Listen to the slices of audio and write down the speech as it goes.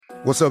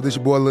What's up, this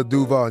your boy Lil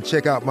Duval, and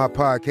check out my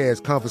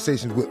podcast,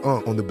 Conversations with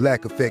Unc, on the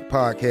Black Effect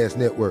Podcast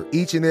Network.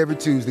 Each and every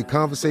Tuesday,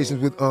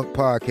 Conversations with Unc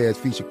podcast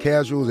feature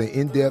casuals and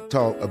in-depth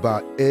talk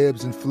about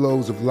ebbs and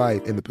flows of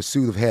life and the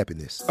pursuit of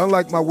happiness.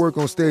 Unlike my work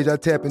on stage, I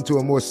tap into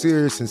a more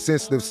serious and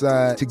sensitive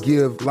side to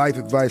give life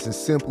advice and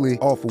simply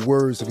offer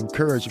words of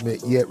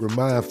encouragement, yet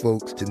remind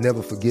folks to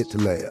never forget to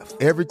laugh.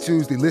 Every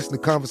Tuesday, listen to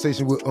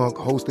Conversations with Unc,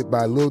 hosted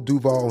by Lil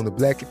Duval on the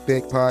Black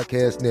Effect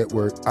Podcast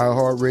Network,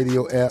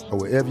 iHeartRadio app, or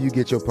wherever you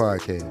get your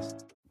podcasts.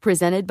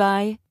 Presented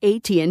by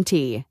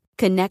AT&T.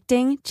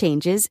 Connecting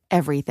changes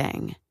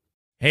everything.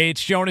 Hey,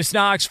 it's Jonas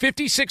Knox.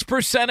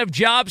 56% of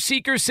job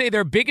seekers say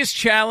their biggest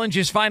challenge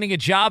is finding a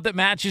job that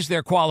matches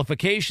their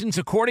qualifications,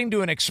 according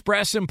to an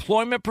Express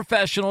Employment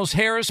Professionals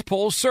Harris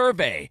Poll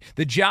survey.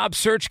 The job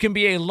search can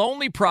be a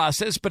lonely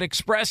process, but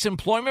Express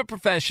Employment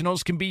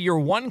Professionals can be your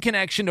one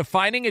connection to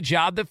finding a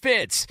job that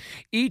fits.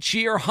 Each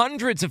year,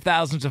 hundreds of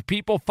thousands of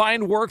people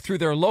find work through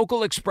their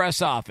local Express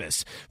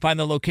office. Find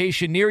the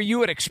location near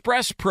you at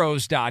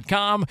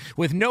expresspros.com.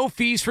 With no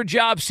fees for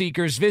job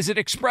seekers, visit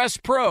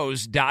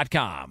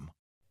expresspros.com.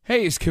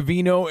 Hey, it's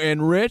Cavino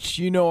and Rich.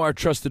 You know our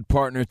trusted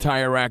partner,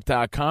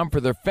 TireRack.com, for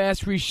their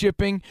fast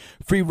reshipping,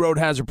 free road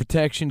hazard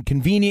protection,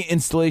 convenient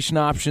installation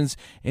options,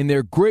 and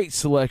their great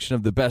selection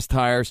of the best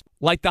tires,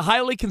 like the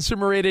highly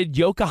consumer-rated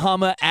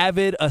Yokohama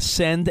Avid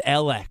Ascend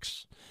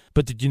LX.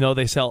 But did you know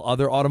they sell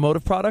other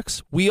automotive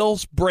products?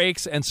 Wheels,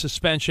 brakes, and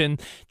suspension,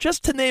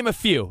 just to name a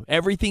few.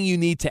 Everything you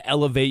need to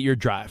elevate your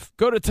drive.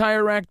 Go to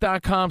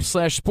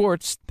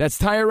TireRack.com/sports. That's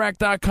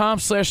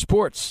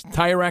TireRack.com/sports.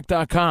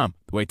 TireRack.com,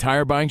 the way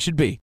tire buying should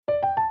be.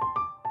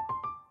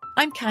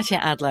 I'm Katya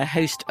Adler,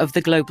 host of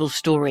The Global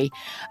Story.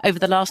 Over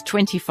the last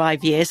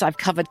 25 years, I've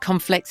covered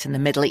conflicts in the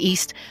Middle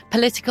East,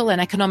 political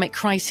and economic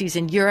crises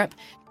in Europe,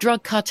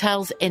 drug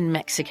cartels in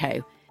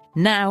Mexico.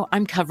 Now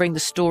I'm covering the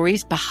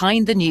stories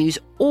behind the news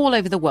all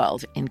over the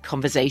world in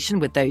conversation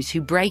with those who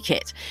break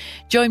it.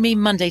 Join me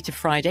Monday to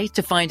Friday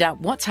to find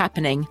out what's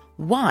happening,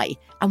 why,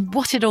 and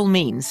what it all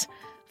means.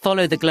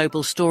 Follow The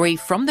Global Story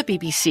from the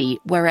BBC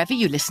wherever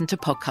you listen to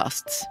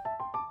podcasts.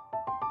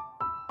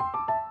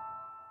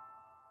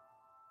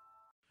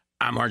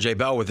 I'm RJ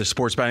Bell with the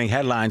sports betting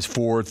headlines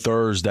for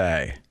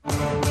Thursday.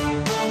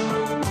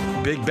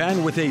 Big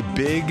Ben with a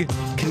big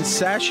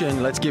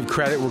concession. Let's give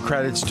credit where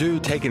credit's due.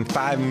 Taking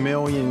 $5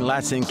 million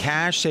less in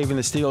cash, saving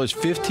the Steelers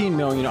 $15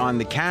 million on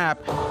the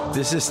cap.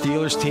 This is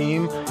Steelers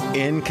team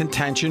in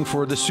contention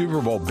for the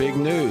Super Bowl. Big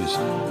news.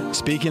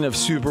 Speaking of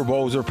Super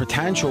Bowls or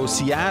potential,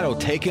 Seattle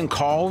taking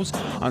calls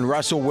on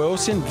Russell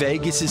Wilson.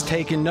 Vegas is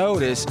taking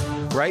notice.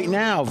 Right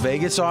now,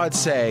 Vegas odds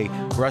say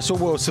Russell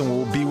Wilson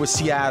will be with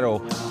Seattle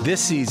this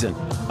season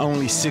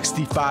only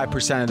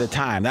 65% of the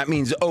time. That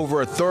means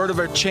over a third of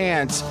a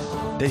chance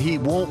that he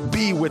won't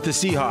be with the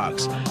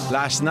Seahawks.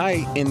 Last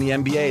night in the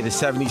NBA, the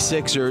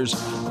 76ers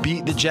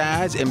beat the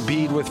Jazz.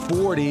 Embiid with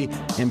 40.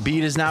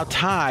 Embiid is now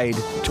tied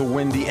to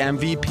win the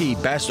MVP.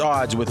 Best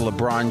odds with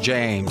LeBron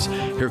James.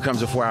 Here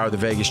comes a 4 hour of the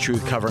Vegas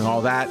Truth covering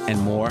all that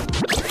and more.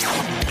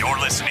 You're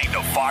listening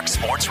to Fox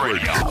Sports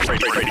Radio.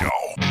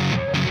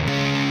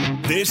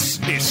 This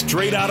is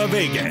Straight Out of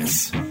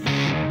Vegas.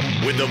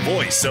 With the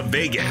voice of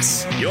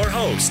Vegas, your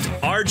host,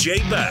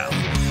 RJ Bell.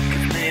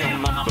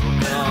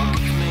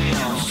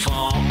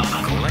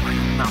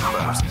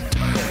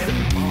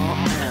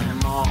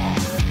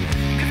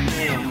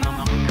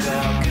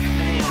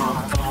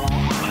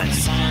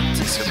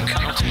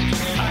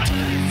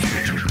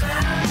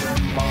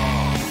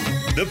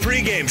 The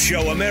pregame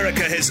show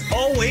America has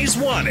always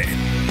wanted.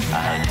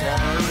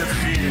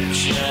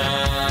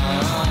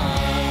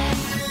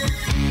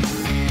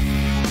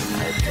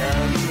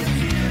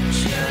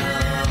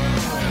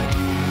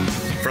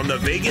 From the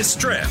Vegas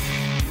Strip,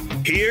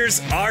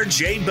 here's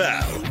RJ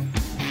Bell.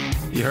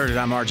 You heard it.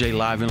 I'm RJ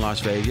live in Las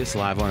Vegas,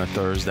 live on a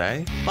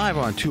Thursday, live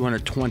on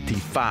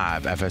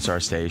 225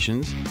 FSR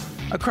stations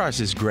across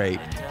this great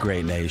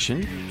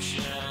nation.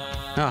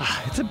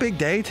 It's a big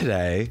day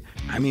today.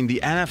 I mean,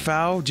 the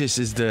NFL just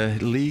is the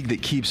league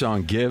that keeps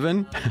on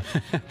giving.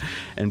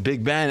 And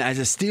Big Ben, as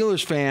a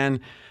Steelers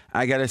fan,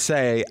 I got to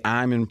say,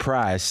 I'm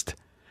impressed.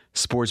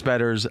 Sports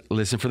bettors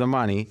listen for the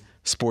money.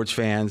 Sports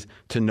fans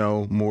to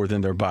know more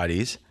than their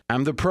buddies.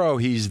 I'm the pro.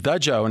 He's the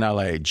Joe in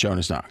L.A.,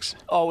 Jonas Knox.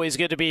 Always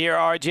good to be here,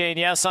 RJ. And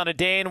yes, on a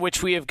day in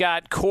which we have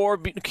got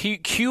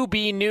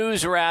QB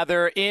news,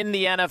 in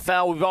the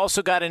NFL. We've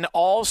also got an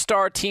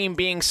all-star team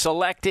being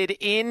selected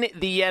in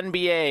the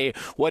NBA.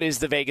 What is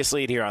the Vegas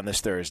lead here on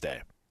this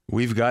Thursday?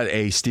 We've got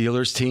a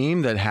Steelers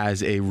team that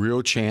has a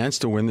real chance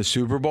to win the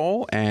Super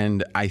Bowl.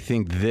 And I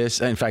think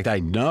I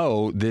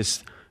know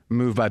this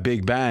move by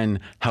Big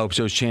Ben helps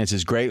those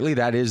chances greatly.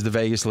 That is the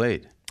Vegas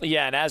lead.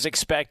 Yeah, and as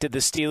expected, the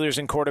Steelers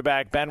and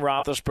quarterback Ben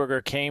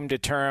Roethlisberger came to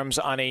terms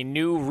on a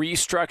new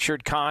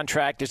restructured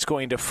contract. It's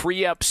going to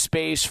free up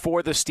space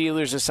for the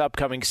Steelers this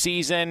upcoming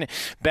season.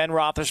 Ben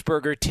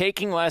Roethlisberger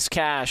taking less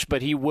cash,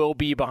 but he will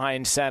be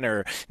behind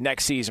center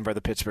next season for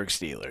the Pittsburgh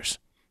Steelers.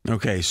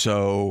 Okay,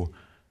 so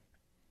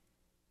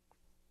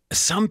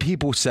some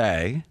people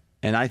say,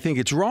 and I think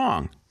it's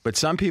wrong, But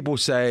some people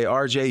say,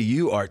 RJ,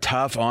 you are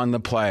tough on the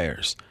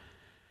players.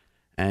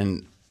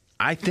 And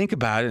I think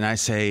about it and I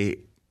say,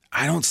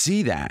 I don't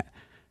see that.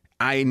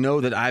 I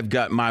know that I've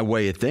got my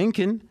way of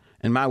thinking,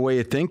 and my way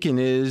of thinking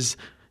is,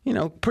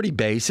 pretty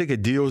basic. A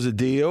deal's a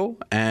deal,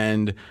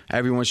 and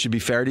everyone should be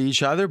fair to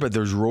each other, but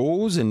there's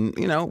rules, and,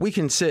 we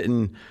can sit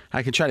and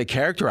I can try to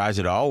characterize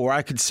it all, or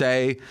I could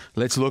say,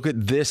 let's look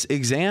at this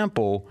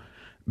example.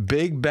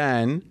 Big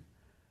Ben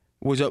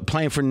was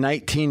playing for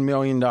 $19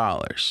 million.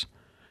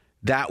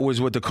 That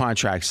was what the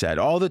contract said.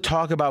 All the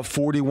talk about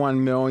 $41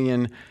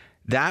 million,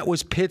 that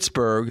was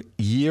Pittsburgh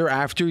year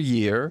after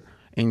year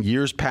in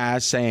years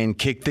past saying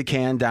kick the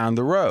can down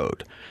the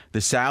road. The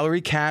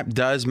salary cap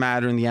does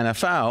matter in the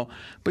NFL,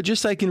 but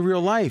just like in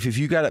real life, if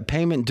you got a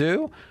payment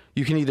due,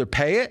 you can either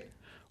pay it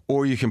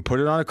or you can put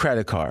it on a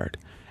credit card.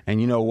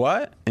 And you know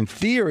what? In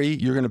theory,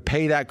 you're going to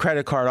pay that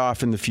credit card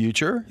off in the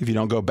future if you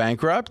don't go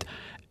bankrupt,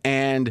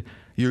 and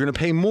you're going to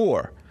pay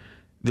more.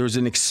 There's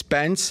an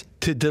expense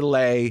to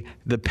delay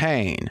the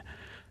pain.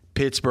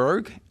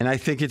 Pittsburgh, and I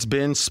think it's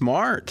been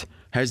smart,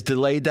 has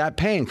delayed that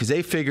pain because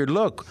they figured,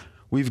 look,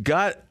 we've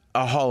got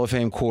a Hall of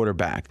Fame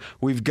quarterback.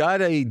 We've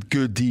got a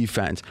good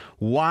defense.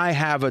 Why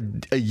have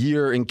a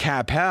year in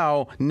cap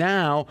hell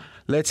now?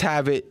 Let's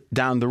have it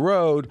down the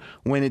road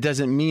when it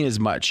doesn't mean as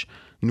much.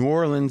 New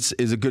Orleans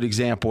is a good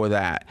example of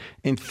that.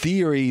 In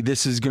theory,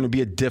 this is going to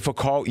be a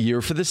difficult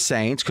year for the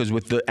Saints because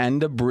with the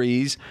end of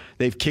Breeze,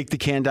 they've kicked the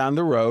can down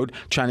the road,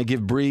 trying to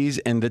give Breeze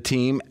and the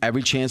team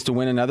every chance to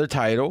win another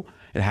title.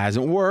 It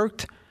hasn't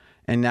worked,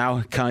 and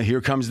now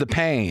here comes the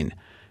pain,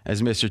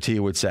 as Mr. T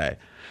would say.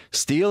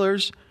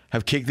 Steelers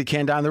have kicked the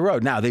can down the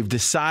road. Now, they've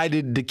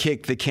decided to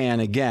kick the can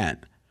again.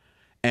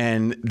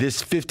 And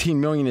this $15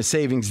 million in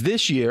savings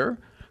this year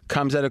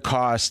comes at a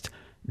cost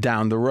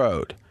down the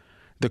road.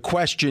 The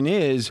question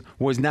is,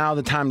 was now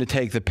the time to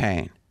take the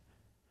pain?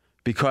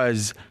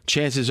 Because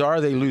chances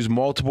are they lose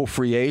multiple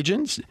free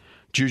agents.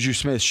 Juju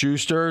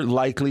Smith-Schuster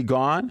likely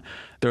gone.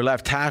 Their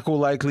left tackle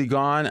likely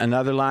gone.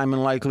 Another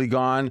lineman likely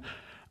gone.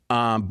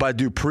 Bud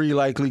Dupree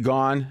likely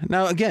gone.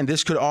 Now, again,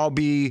 this could all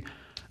be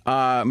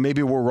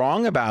maybe we're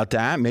wrong about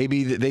that.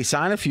 Maybe they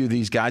sign a few of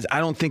these guys. I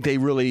don't think they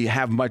really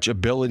have much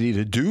ability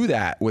to do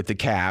that with the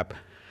cap.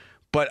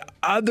 But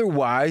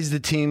otherwise, the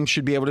team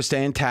should be able to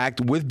stay intact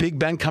with Big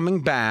Ben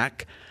coming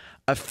back,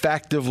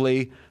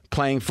 effectively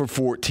playing for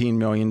 $14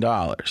 million.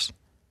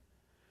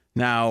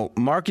 Now,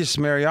 Marcus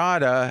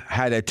Mariota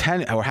has a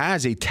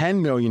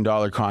 $10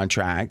 million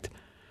contract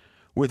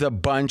with a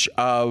bunch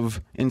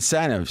of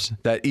incentives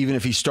that even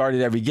if he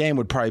started every game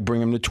would probably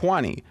bring him to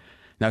 20.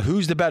 Now,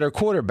 who's the better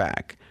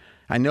quarterback?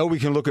 I know we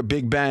can look at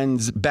Big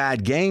Ben's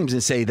bad games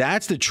and say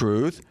that's the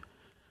truth.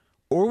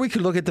 Or we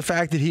could look at the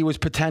fact that he was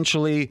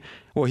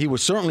he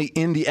was certainly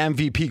in the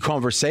MVP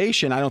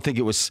conversation. I don't think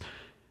it was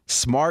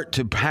smart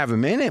to have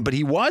him in it, but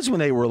he was when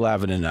they were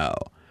 11-0.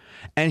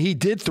 And he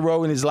did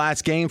throw in his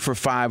last game for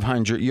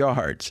 500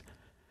 yards.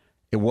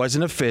 It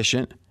wasn't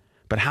efficient,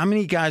 but how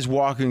many guys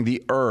walking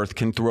the earth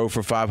can throw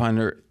for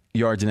 500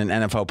 yards in an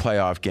NFL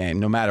playoff game,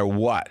 no matter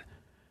what?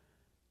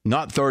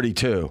 Not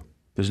 32.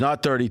 There's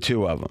not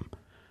 32 of them.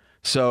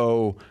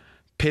 So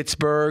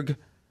Pittsburgh,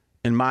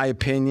 in my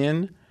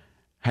opinion,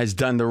 has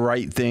done the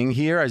right thing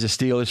here as a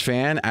Steelers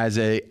fan, as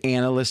an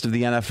analyst of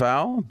the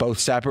NFL. Both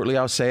separately,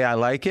 I'll say I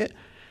like it.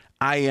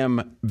 I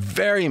am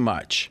very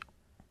much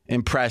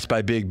impressed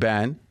by Big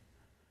Ben.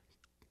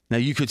 Now,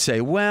 you could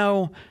say,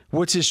 well,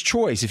 what's his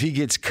choice? If he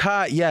gets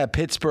cut,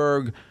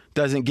 Pittsburgh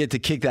doesn't get to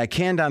kick that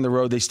can down the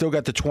road. They still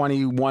got the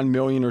 $21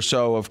 million or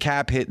so of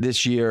cap hit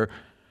this year,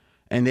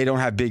 and they don't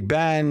have Big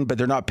Ben, but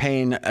they're not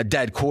paying a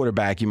dead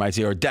quarterback, you might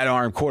say, or a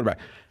dead-arm quarterback.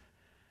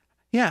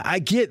 Yeah, I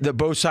get that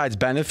both sides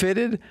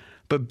benefited,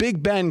 but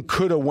Big Ben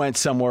could have went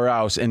somewhere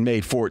else and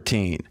made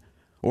 14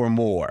 or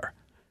more.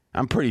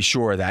 I'm pretty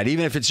sure of that,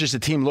 even if it's just a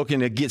team looking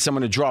to get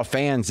someone to draw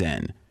fans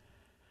in.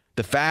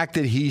 The fact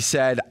that he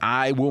said,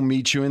 I will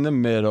meet you in the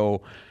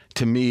middle,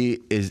 to me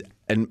is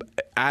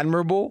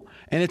admirable,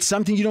 and it's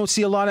something you don't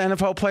see a lot of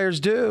NFL players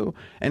do.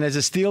 And as a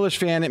Steelers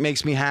fan, it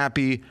makes me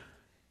happy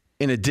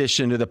in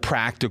addition to the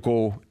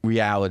practical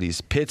realities.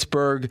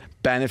 Pittsburgh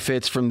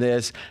benefits from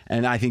this,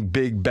 and I think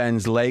Big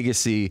Ben's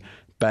legacy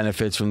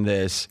benefits from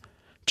this.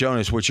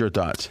 Jonas, what's your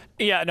thoughts?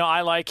 Yeah, no,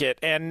 I like it.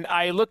 And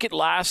I look at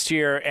last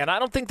year, and I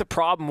don't think the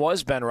problem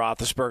was Ben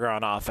Roethlisberger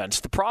on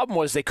offense. The problem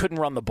was they couldn't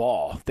run the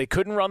ball. They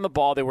couldn't run the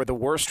ball. They were the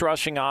worst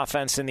rushing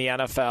offense in the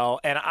NFL.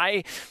 And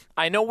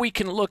I know we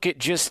can look at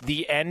just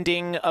the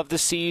ending of the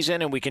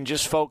season, and we can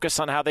just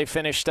focus on how they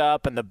finished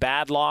up and the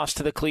bad loss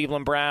to the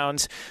Cleveland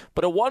Browns.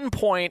 But at one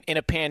point in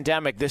a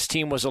pandemic, this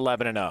team was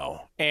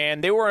 11-0.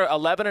 And they were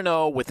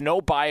 11-0 with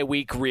no bye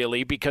week,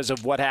 really, because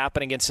of what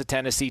happened against the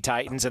Tennessee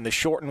Titans and the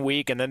shortened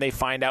week. And then they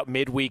find out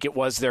midweek it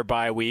was their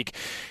bye week.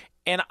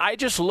 And I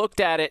just looked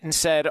at it and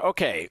said,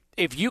 okay,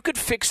 if you could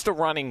fix the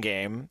running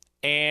game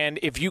and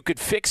if you could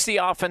fix the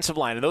offensive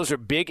line, and those are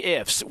big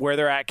ifs, where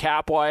they're at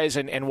cap-wise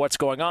and what's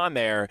going on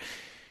there,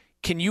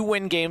 can you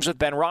win games with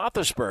Ben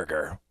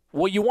Roethlisberger?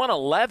 Well, you won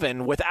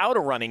 11 without a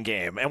running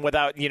game and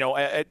without,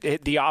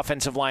 the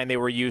offensive line they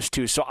were used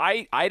to. So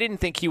I didn't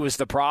think he was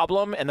the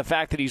problem. And the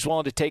fact that he's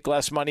willing to take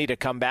less money to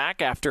come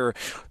back after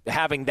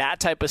having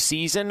that type of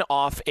season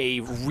off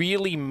a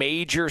really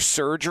major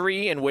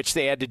surgery in which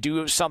they had to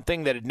do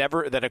something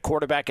that a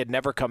quarterback had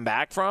never come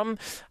back from.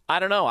 I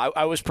don't know.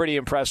 I was pretty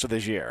impressed with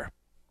his year.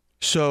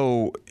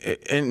 So,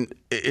 and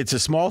it's a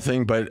small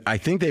thing, but I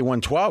think they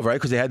won 12, right?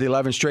 Because they had the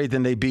 11 straight,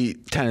 then they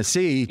beat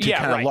Tennessee to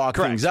kind of lock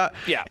things up.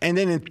 Yeah. And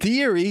then in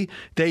theory,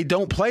 they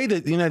don't play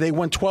they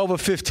won 12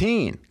 of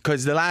 15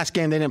 because the last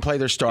game they didn't play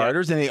their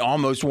starters and they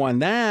almost won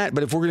that.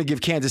 But if we're going to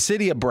give Kansas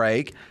City a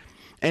break,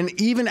 and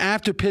even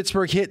after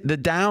Pittsburgh hit the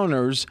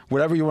downers,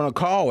 whatever you want to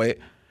call it,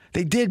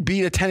 they did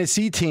beat a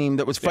Tennessee team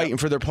that was fighting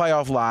for their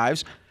playoff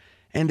lives,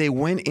 and they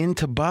went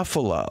into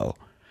Buffalo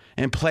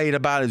and played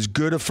about as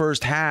good a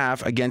first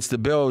half against the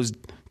Bills,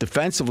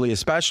 defensively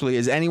especially,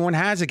 as anyone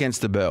has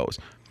against the Bills.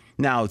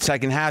 Now,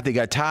 second half, they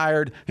got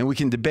tired, and we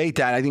can debate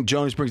that. I think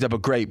Jonas brings up a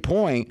great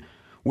point,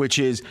 which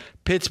is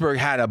Pittsburgh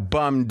had a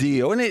bum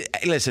deal. And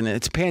listen,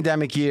 it's a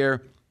pandemic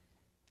year.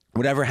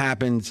 Whatever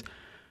happens,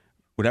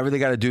 whatever they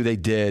got to do, they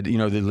did,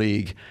 the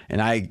league.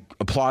 And I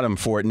applaud them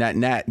for it,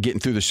 net, getting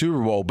through the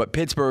Super Bowl. But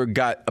Pittsburgh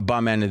got a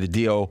bum end of the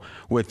deal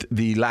with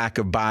the lack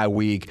of bye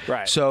week.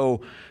 Right.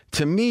 So,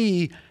 to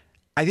me,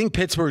 I think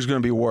Pittsburgh's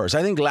going to be worse.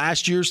 I think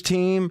last year's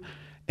team,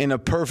 in a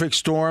perfect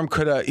storm,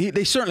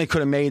 they certainly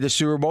could have made the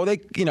Super Bowl. They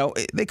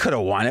could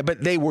have won it,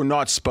 but they were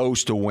not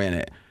supposed to win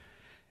it.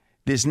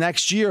 This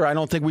next year, I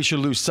don't think we should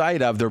lose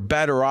sight of. They're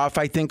better off,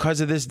 I think,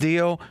 because of this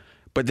deal,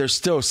 but they're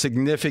still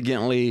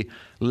significantly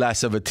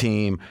less of a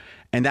team.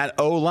 And that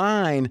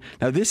O-line,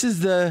 now this is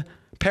the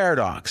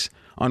paradox.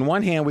 On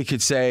one hand, we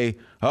could say,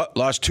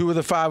 lost 2 of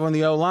the 5 on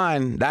the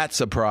O-line.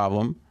 That's a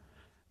problem.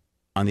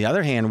 On the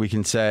other hand, we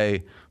can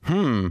say,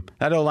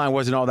 that O-line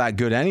wasn't all that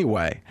good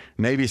anyway.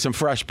 Maybe some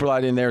fresh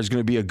blood in there is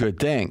going to be a good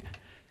thing.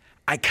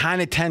 I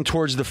kind of tend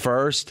towards the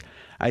first.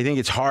 I think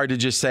it's hard to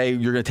just say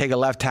you're going to take a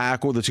left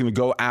tackle that's going to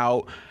go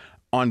out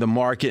on the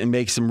market and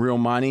make some real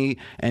money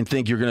and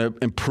think you're going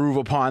to improve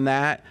upon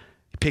that,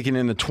 picking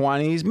in the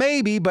 20s.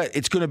 Maybe, but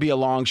it's going to be a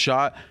long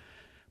shot.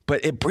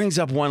 But it brings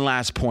up one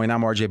last point.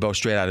 I'm RJ Bell,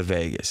 straight out of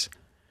Vegas.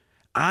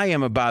 I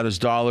am about as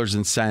dollars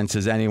and cents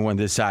as anyone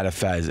this side of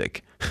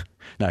Fezzik.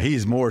 Now,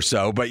 he's more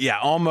so, but yeah,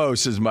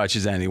 almost as much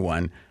as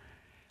anyone.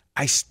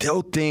 I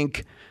still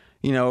think,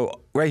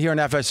 right here on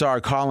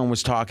FSR, Colin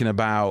was talking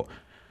about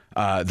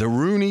the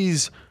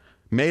Rooneys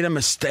made a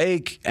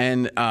mistake.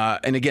 And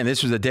again,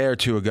 this was a day or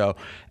two ago.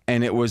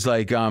 And it was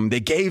like they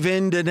gave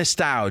in to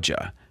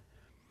nostalgia.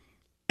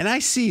 And I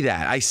see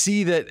that. I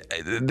see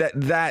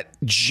that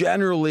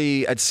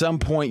generally at some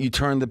point you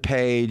turn the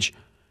page.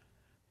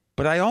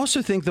 But I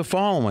also think the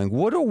following: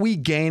 what are we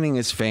gaining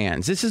as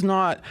fans? This is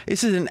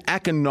an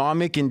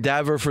economic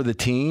endeavor for the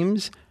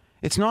teams.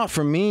 It's not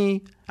for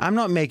me. I'm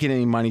not making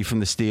any money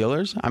from the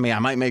Steelers. I mean, I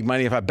might make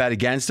money if I bet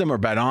against them or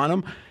bet on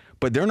them,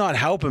 but they're not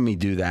helping me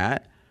do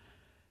that.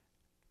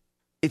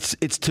 It's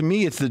to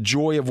me, it's the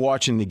joy of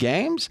watching the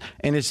games,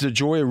 and it's the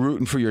joy of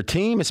rooting for your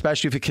team,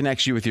 especially if it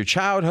connects you with your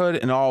childhood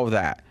and all of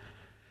that.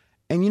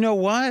 And you know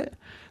what?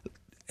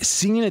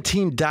 Seeing a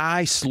team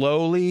die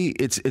slowly,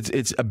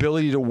 its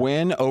ability to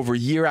win over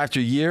year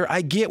after year,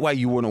 I get why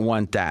you wouldn't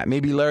want that.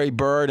 Maybe Larry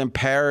Bird and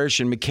Parrish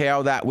and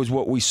McHale, that was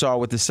what we saw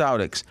with the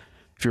Celtics,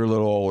 if you're a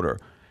little older.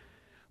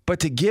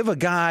 But to give a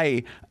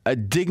guy a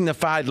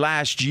dignified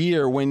last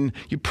year when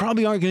you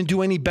probably aren't going to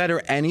do any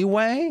better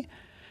anyway,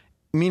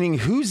 meaning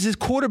who's this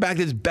quarterback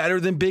that's better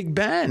than Big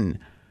Ben,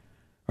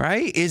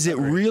 right? Is it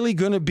really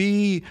going to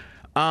be,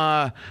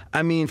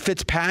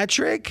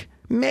 Fitzpatrick?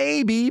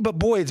 Maybe, but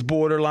boy, it's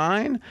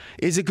borderline.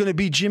 Is it going to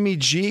be Jimmy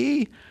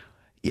G?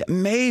 Yeah,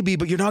 maybe,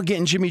 but you're not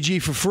getting Jimmy G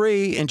for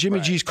free, and Jimmy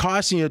G's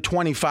costing you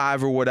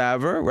 $25 or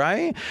whatever,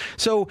 right?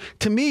 So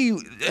to me,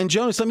 and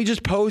Jonas, let me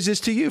just pose this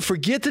to you.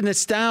 Forget the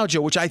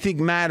nostalgia, which I think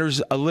matters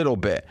a little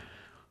bit.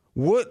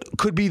 What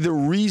could be the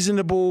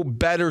reasonable,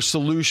 better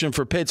solution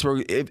for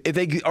Pittsburgh if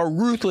they are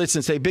ruthless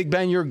and say, Big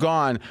Ben, you're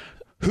gone?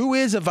 Who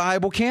is a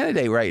viable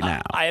candidate right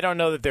now? I don't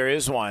know that there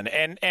is one.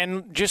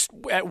 And just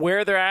at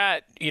where they're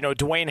at,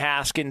 Dwayne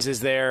Haskins is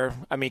there.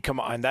 I mean, come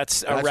on.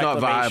 That's a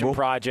reclamation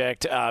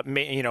project.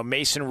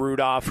 Mason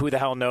Rudolph, who the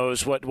hell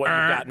knows what you've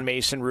got in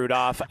Mason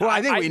Rudolph. Well,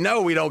 I think we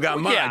know we don't got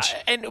much.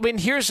 Yeah, and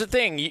here's the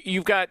thing.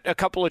 You've got a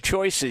couple of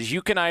choices.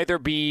 You can either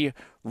be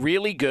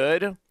really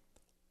good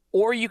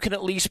or you can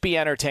at least be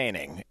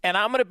entertaining. And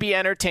I'm going to be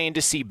entertained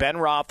to see Ben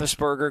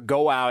Roethlisberger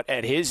go out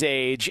at his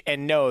age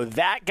and know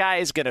that guy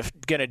is going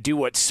to do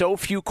what so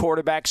few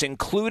quarterbacks,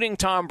 including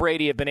Tom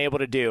Brady, have been able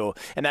to do,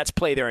 and that's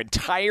play their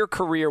entire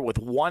career with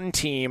one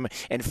team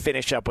and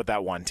finish up with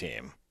that one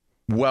team.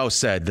 Well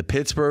said. The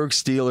Pittsburgh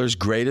Steelers'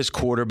 greatest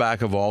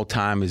quarterback of all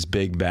time is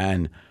Big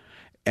Ben.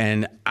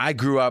 And I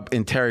grew up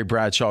in Terry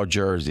Bradshaw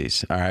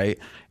jerseys, all right?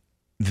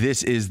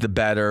 This is the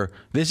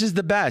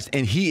best.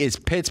 And he is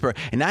Pittsburgh.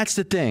 And that's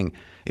the thing.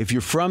 If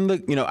you're from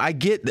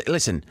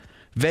listen,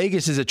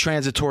 Vegas is a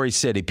transitory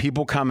city.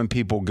 People come and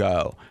people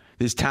go.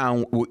 This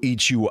town will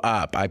eat you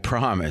up, I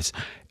promise.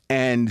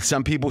 And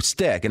some people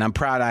stick, and I'm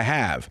proud I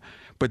have.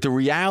 But the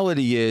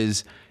reality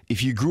is,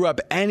 if you grew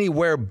up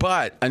anywhere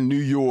but a New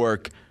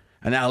York,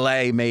 an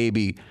LA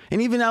maybe,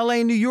 and even LA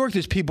and New York,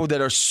 there's people that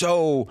are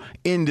so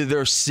into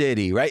their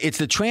city, right? It's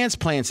the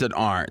transplants that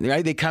aren't,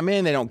 right? They come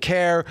in, they don't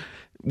care.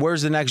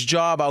 Where's the next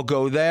job? I'll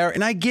go there.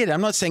 And I get it.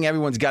 I'm not saying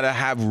everyone's got to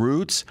have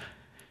roots,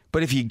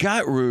 but if you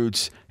got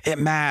roots, it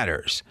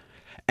matters.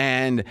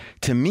 And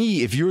to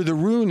me, if you're the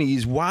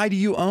Rooneys, why do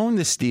you own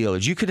the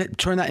Steelers? You could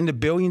turn that into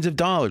billions of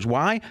dollars.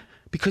 Why?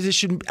 Because it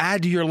should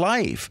add to your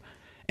life.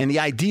 And the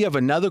idea of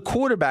another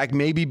quarterback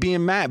maybe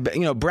being mad.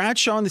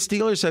 Bradshaw and the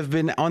Steelers have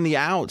been on the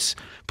outs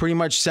pretty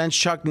much since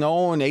Chuck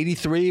Noll in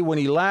 83 when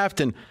he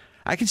left. And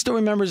I can still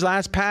remember his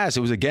last pass.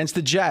 It was against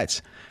the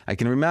Jets. I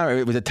can remember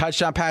it was a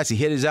touchdown pass. He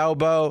hit his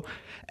elbow.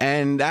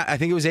 And I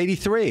think it was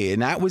 83.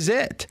 And that was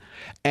it.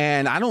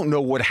 And I don't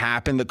know what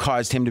happened that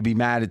caused him to be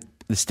mad at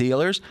the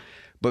Steelers.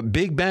 But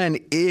Big Ben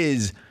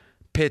is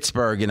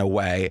Pittsburgh in a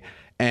way.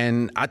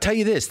 And I'll tell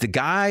you this, the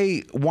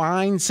guy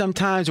whines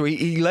sometimes, or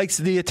he likes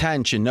the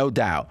attention, no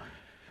doubt.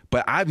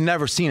 But I've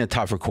never seen a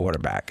tougher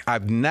quarterback.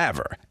 I've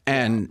never.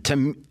 And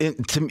to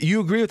you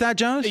agree with that,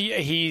 Jonas?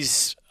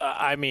 He's,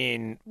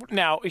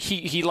 now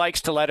he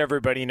likes to let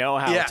everybody know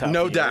how tough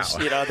no he doubt.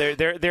 is.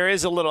 There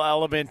is a little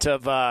element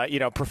of,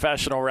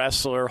 professional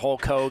wrestler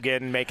Hulk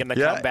Hogan making the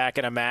comeback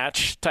in a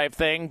match type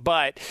thing.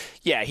 But,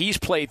 yeah, he's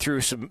played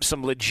through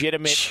some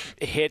legitimate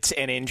hits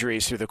and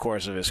injuries through the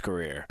course of his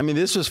career. I mean,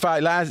 this was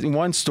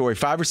one story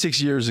 5 or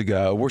 6 years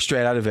ago. We're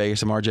straight out of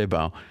Vegas. I'm RJ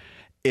Bell.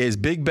 Is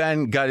Big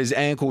Ben got his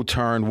ankle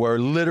turned where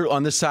literally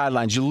on the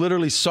sidelines, you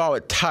literally saw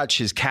it touch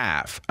his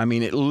calf. I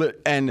mean,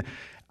 and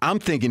I'm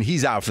thinking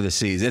he's out for the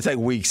season. It's like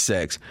week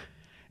 6.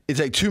 It's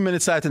like 2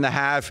 minutes left in the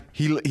half.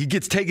 He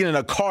gets taken in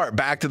a cart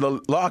back to the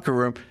locker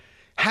room.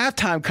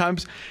 Halftime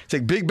comes. It's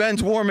like Big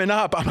Ben's warming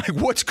up. I'm like,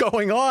 what's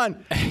going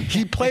on?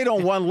 He played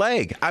on one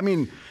leg. I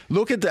mean,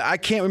 look at I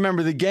can't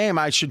remember the game.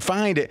 I should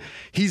find it.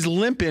 He's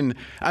limping.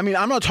 I mean,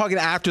 I'm not talking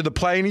after the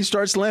play and he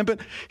starts limping.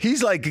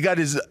 He's like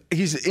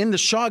he's in the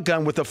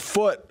shotgun with a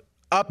foot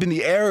up in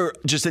the air,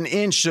 just an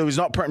inch, so he's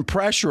not putting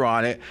pressure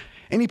on it.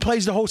 And he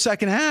plays the whole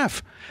second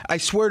half. I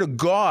swear to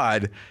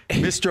God,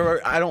 Mr.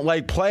 I don't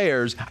like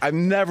players. I've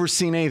never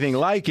seen anything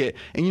like it.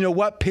 And you know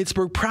what?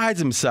 Pittsburgh prides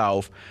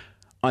himself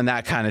on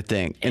that kind of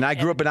thing. And I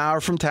grew up an hour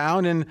from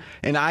town,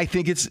 and I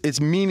think it's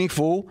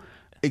meaningful.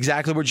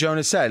 Exactly what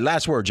Jonas said.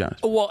 Last word, Jonas.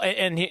 Well,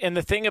 and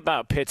the thing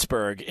about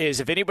Pittsburgh is,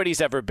 if anybody's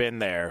ever been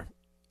there,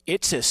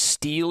 it's a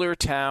Steeler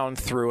town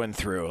through and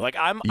through. Like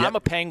I'm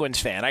a Penguins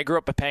fan. I grew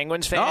up a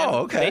Penguins fan. Oh,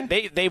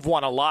 okay. They've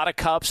won a lot of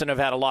cups and have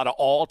had a lot of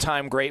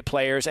all-time great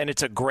players, and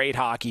it's a great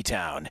hockey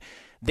town.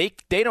 They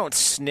don't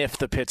sniff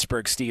the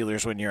Pittsburgh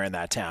Steelers when you're in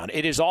that town.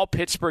 It is all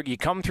Pittsburgh. You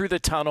come through the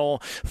tunnel.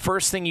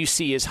 First thing you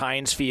see is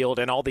Heinz Field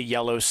and all the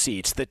yellow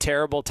seats, the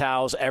terrible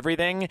towels,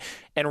 everything.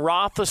 And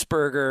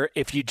Roethlisberger,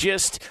 if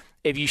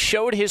you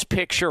showed his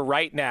picture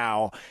right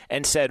now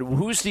and said,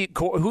 who's he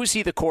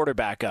the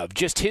quarterback of?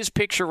 Just his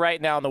picture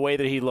right now and the way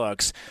that he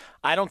looks,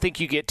 I don't think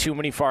you get too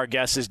many far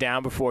guesses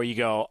down before you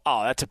go,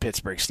 oh, that's a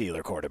Pittsburgh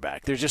Steeler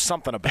quarterback. There's just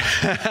something about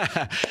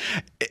it.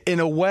 In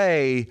a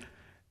way,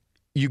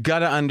 you got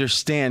to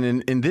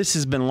understand, and this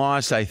has been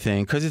lost, I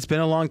think, because it's been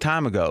a long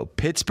time ago.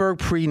 Pittsburgh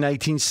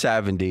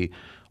pre-1970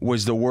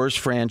 was the worst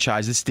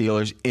franchise, the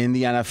Steelers, in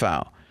the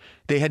NFL.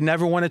 They had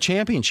never won a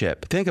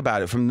championship. Think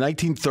about it. From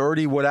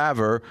 1930,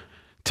 whatever,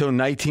 till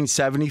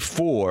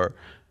 1974,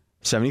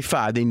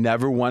 75, they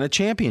never won a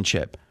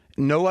championship.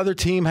 No other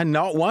team had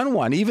not won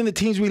one. Even the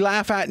teams we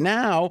laugh at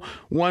now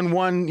won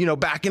one,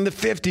 back in the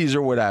 50s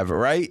or whatever,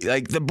 right?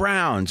 Like the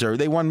Browns, or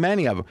they won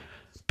many of them.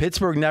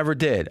 Pittsburgh never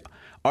did.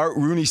 Art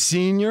Rooney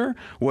Sr.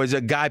 was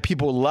a guy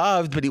people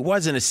loved, but he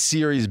wasn't a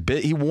serious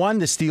bit. He won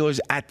the Steelers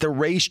at the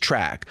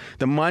racetrack.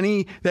 The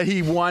money that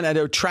he won at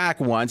a track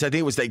once, I think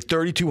it was like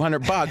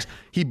 $3,200,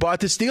 he bought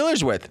the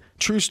Steelers with.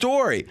 True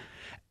story.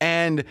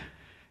 And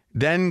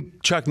then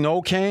Chuck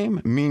Noll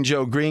came, Mean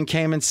Joe Green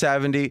came in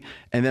 70,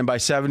 and then by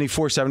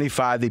 74,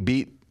 75, they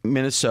beat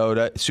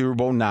Minnesota, Super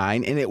Bowl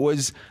IX, and it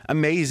was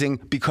amazing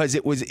because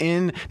it was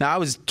now I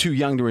was too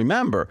young to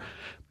remember,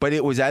 but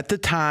it was at the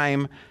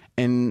time.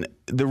 And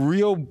the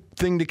real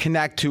thing to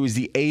connect to is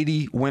the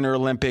 80 Winter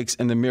Olympics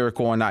and the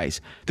Miracle on Ice.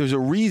 There's a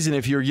reason,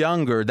 if you're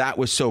younger, that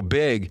was so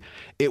big.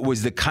 It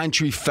was the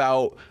country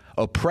felt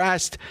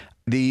oppressed.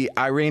 The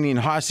Iranian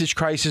hostage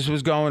crisis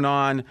was going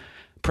on,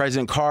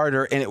 President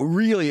Carter. And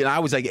I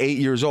was like 8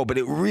 years old, but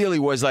it really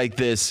was like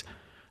this,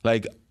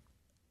 like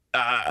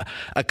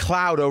a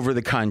cloud over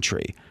the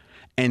country.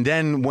 And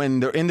then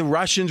the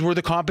Russians were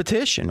the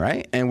competition,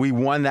 right? And we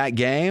won that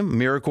game,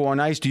 Miracle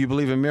on Ice. Do you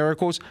believe in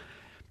miracles?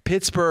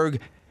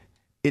 Pittsburgh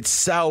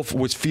itself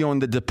was feeling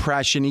the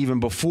depression even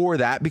before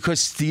that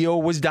because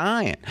steel was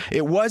dying.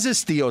 It was a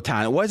steel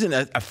town. It wasn't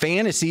a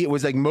fantasy. It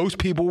was like most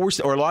people were,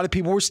 or a lot of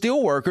people were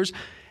steel workers,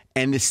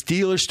 and the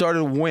Steelers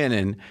started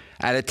winning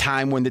at a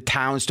time when the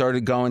town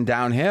started going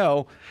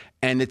downhill,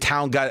 and the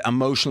town got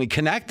emotionally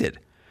connected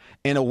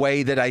in a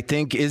way that I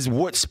think is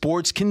what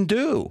sports can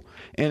do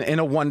in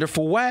a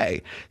wonderful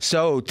way.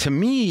 So to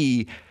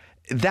me,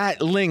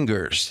 that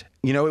lingers.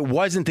 You know, it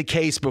wasn't the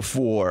case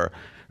before,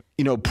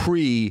 you know,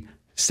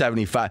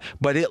 pre-75,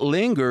 but it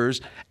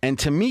lingers. And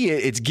to me,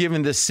 it's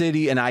given the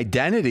city an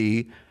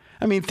identity.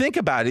 I mean, think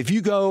about it. If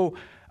you go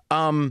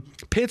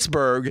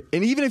Pittsburgh,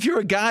 and even if you're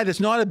a guy that's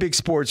not a big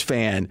sports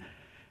fan,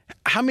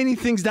 how many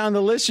things down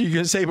the list are you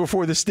going to say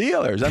before the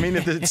Steelers? I mean,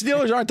 if the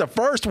Steelers aren't the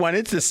first one,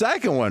 it's the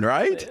second one,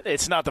 right?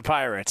 It's not the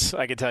Pirates,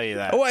 I can tell you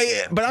that. Oh,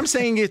 but I'm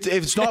saying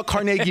it's not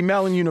Carnegie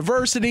Mellon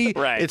University.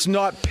 Right. It's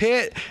not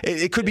Pitt.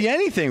 It could be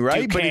anything,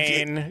 right?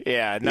 Duquesne,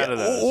 none of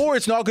those. Or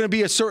it's not going to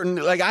be a certain,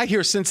 like I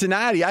hear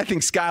Cincinnati, I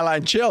think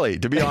Skyline Chili,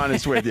 to be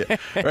honest with you.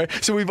 Right?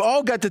 So we've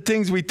all got the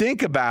things we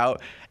think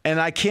about, and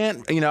I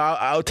can't, you know,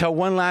 I'll tell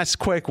one last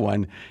quick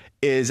one.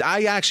 Is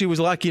I actually was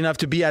lucky enough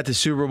to be at the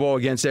Super Bowl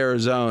against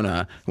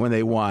Arizona when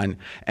they won.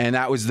 And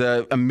that was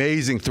the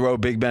amazing throw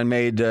Big Ben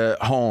made to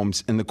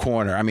Holmes in the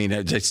corner. I mean,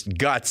 just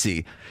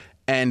gutsy.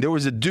 And there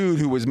was a dude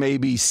who was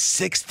maybe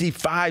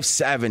 65,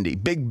 70,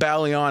 big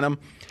belly on him.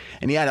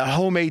 And he had a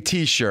homemade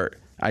T-shirt.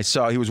 I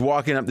saw he was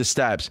walking up the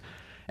steps.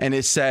 And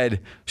it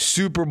said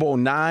Super Bowl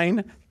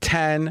 9,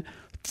 10,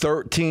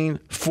 13,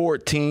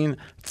 14,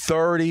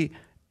 30,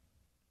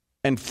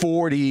 and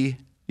 40.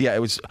 Yeah, it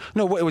was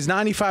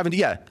 95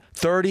 and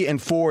 30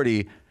 and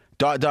 40, ...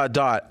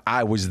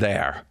 I was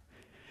there.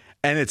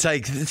 And it's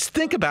like,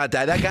 think about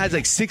that. That guy's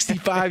like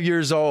 65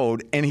 years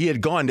old, and he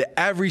had gone to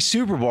every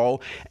Super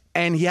Bowl,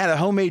 and he had a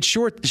homemade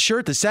shirt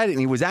that said it, and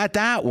he was at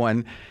that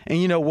one.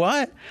 And you know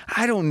what?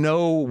 I don't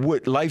know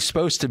what life's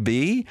supposed to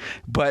be,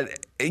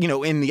 but, you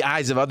know, in the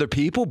eyes of other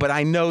people, but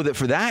I know that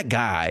for that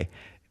guy,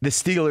 the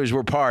Steelers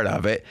were part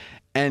of it.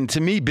 And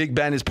to me, Big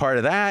Ben is part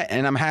of that,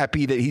 and I'm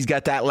happy that he's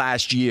got that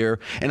last year.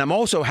 And I'm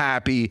also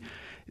happy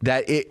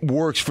that it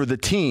works for the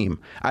team.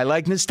 I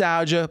like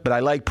nostalgia, but I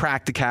like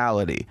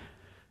practicality.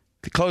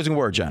 The closing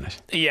word, Jonas.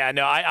 Yeah,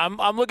 no,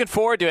 I'm looking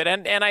forward to it.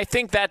 And I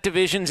think that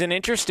division's an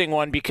interesting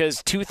one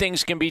because two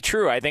things can be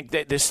true. I think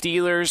that the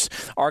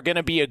Steelers are going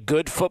to be a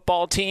good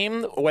football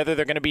team. Whether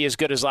they're going to be as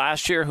good as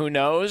last year, who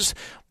knows?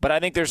 But I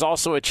think there's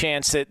also a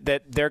chance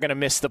that they're going to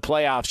miss the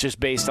playoffs just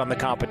based on the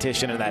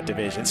competition in that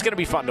division. It's going to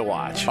be fun to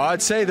watch.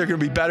 I'd say they're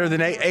going to be better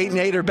than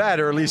 8-8 or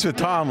better, at least with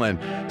Tomlin.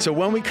 So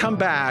when we come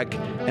back,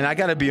 and I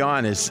got to be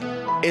honest,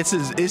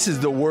 this is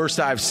the worst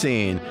I've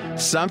seen.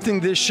 Something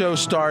this show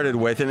started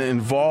with, and it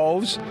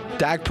involves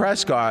Dak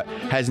Prescott,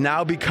 has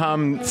now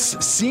become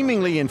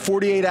seemingly in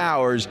 48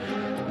 hours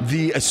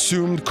the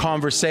assumed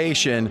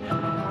conversation.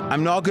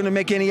 I'm not going to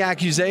make any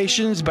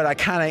accusations, but I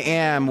kind of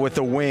am with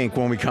a wink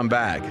when we come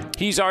back.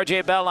 He's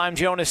RJ Bell. I'm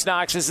Jonas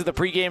Knox. This is the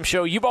pregame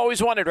show you've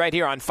always wanted right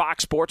here on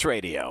Fox Sports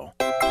Radio.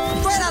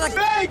 Straight out of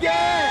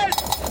Vegas!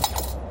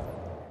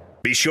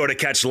 Be sure to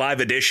catch live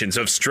editions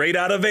of Straight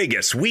Out of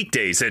Vegas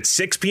weekdays at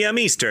 6 p.m.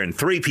 Eastern,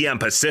 3 p.m.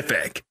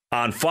 Pacific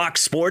on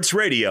Fox Sports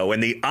Radio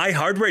and the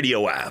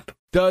iHeartRadio app.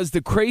 Does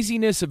the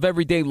craziness of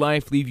everyday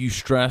life leave you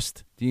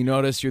stressed? Do you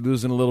notice you're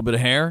losing a little bit of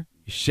hair?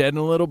 You're shedding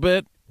a little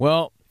bit?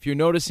 Well, if you're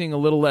noticing a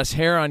little less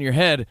hair on your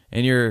head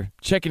and you're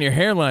checking your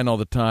hairline all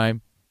the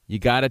time, you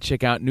got to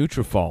check out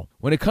Nutrafol.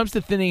 When it comes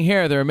to thinning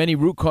hair, there are many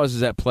root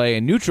causes at play,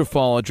 and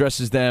Nutrafol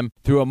addresses them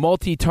through a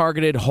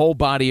multi-targeted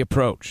whole-body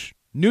approach.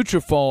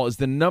 Nutrafol is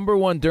the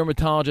 #1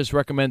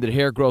 dermatologist-recommended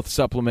hair growth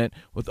supplement,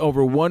 with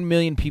over 1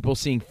 million people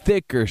seeing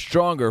thicker,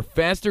 stronger,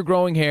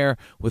 faster-growing hair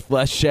with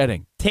less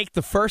shedding. Take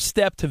the first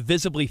step to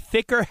visibly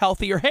thicker,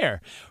 healthier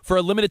hair. For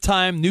a limited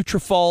time,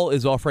 Nutrafol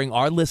is offering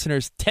our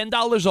listeners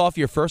 $10 off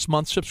your first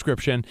month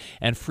subscription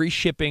and free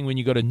shipping when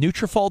you go to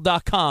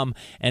Nutrafol.com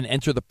and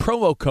enter the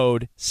promo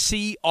code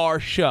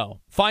CRSHOW.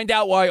 Find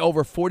out why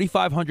over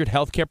 4,500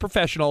 healthcare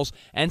professionals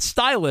and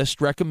stylists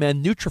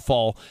recommend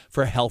Nutrafol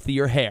for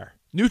healthier hair.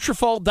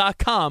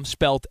 Nutrafol.com,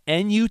 spelled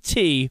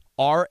Nutrafol.com,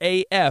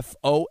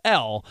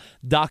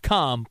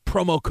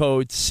 promo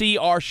code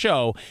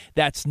CRSHOW.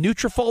 That's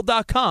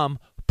Nutrafol.com,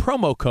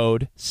 promo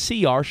code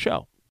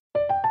CRSHOW.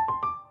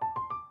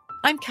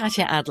 I'm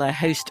Katya Adler,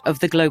 host of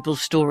The Global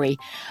Story.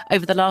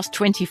 Over the last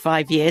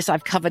 25 years,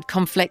 I've covered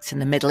conflicts in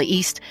the Middle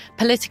East,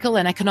 political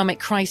and economic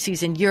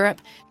crises in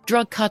Europe,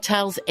 drug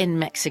cartels in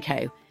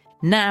Mexico.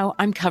 Now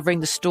I'm covering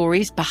the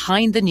stories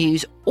behind the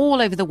news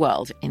all over the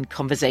world in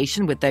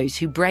conversation with those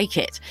who break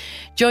it.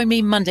 Join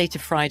me Monday to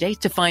Friday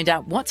to find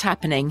out what's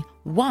happening,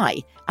 why,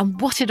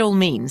 and what it all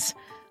means.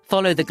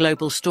 Follow The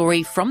Global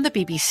Story from the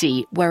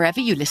BBC wherever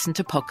you listen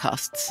to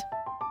podcasts.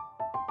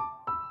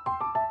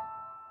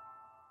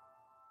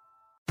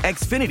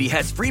 Xfinity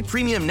has free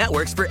premium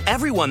networks for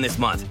everyone this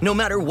month, no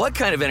matter what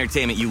kind of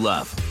entertainment you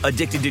love.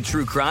 Addicted to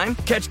true crime?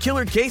 Catch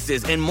killer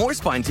cases and more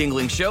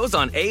spine-tingling shows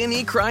on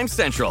A&E Crime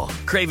Central.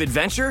 Crave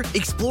adventure?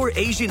 Explore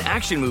Asian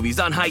action movies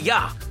on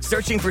Hi-YAH.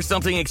 Searching for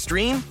something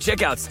extreme?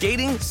 Check out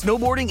skating,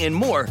 snowboarding, and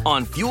more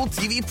on Fuel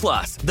TV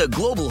Plus, the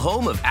global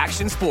home of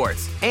action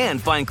sports.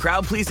 And find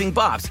crowd-pleasing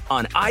bops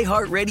on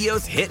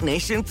iHeartRadio's Hit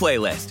Nation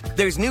playlist.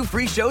 There's new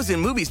free shows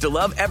and movies to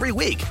love every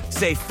week.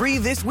 Say free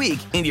this week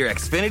in your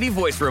Xfinity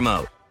voice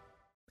remote.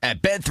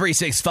 At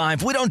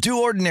Bet365, we don't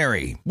do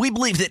ordinary. We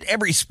believe that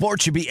every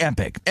sport should be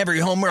epic. Every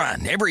home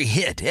run, every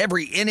hit,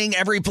 every inning,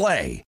 every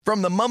play.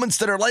 From the moments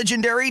that are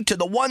legendary to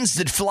the ones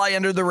that fly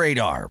under the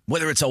radar.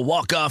 Whether it's a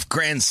walk-off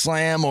grand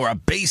slam or a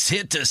base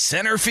hit to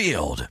center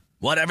field.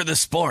 Whatever the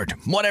sport,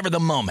 whatever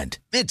the moment.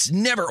 It's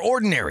never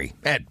ordinary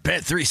at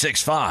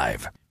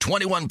Bet365.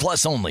 21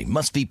 plus only.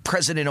 Must be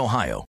present in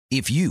Ohio.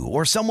 If you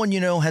or someone you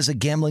know has a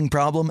gambling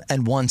problem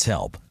and wants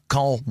help,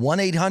 call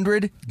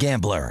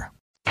 1-800-GAMBLER.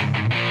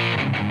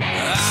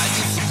 I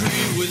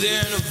disagree with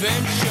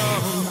intervention.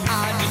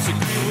 I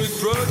disagree with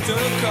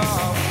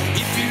protocol.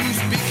 If you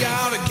speak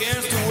out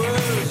against the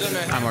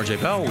words, I'm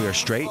RJ Bell. We are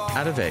straight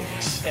out of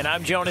Vegas. And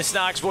I'm Jonas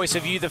Knox, voice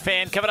of You, the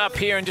Fan. Coming up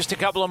here in just a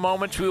couple of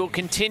moments, we will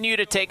continue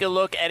to take a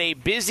look at a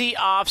busy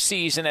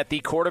offseason at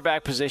the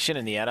quarterback position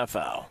in the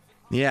NFL.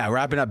 Yeah,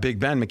 wrapping up Big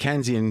Ben,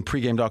 McKenzie and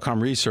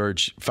pregame.com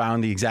research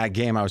found the exact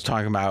game I was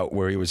talking about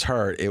where he was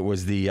hurt. It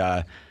was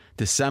the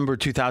December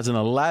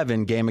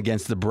 2011 game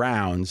against the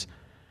Browns.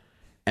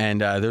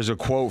 And there's a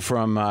quote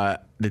from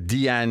the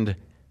D-end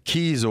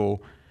Kiesel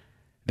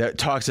that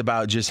talks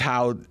about just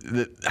how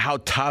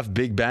tough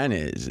Big Ben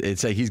is.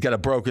 It's like he's got a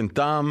broken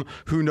thumb.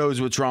 Who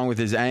knows what's wrong with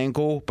his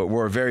ankle? But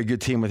we're a very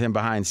good team with him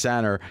behind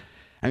center.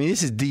 I mean,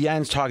 this is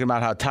D-end's talking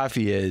about how tough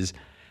he is.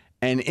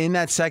 And in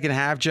that second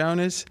half,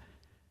 Jonas,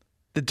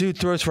 the dude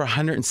throws for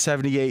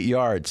 178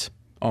 yards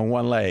on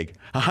one leg.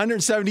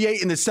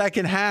 178 in the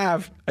second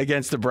half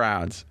against the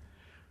Browns.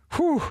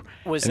 Whew.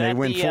 Was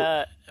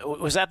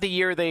that the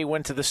year they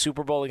went to the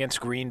Super Bowl against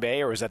Green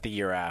Bay, or was that the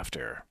year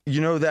after? You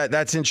know,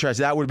 that's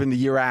interesting. That would have been the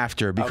year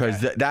after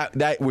because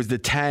that was the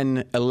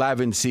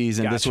 10-11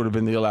 season. Gotcha. This would have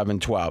been the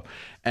 11-12.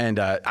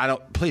 And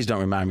please don't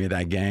remind me of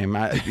that game.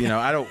 I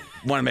don't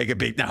want to make a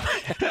big no.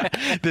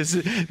 This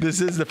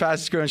is the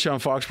fastest growing show on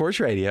Fox Sports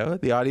Radio.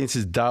 The audience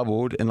has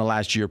doubled in the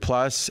last year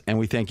plus, and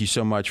we thank you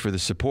so much for the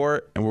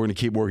support. And we're going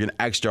to keep working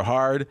extra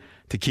hard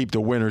to keep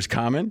the winners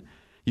coming.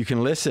 You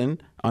can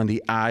listen on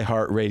the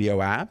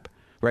iHeartRadio app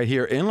right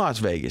here in Las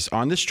Vegas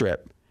on the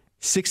Strip.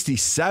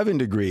 67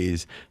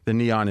 degrees. The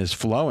neon is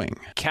flowing.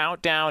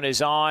 Countdown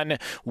is on.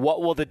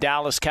 What will the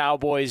Dallas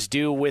Cowboys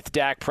do with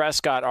Dak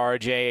Prescott,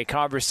 RJ? A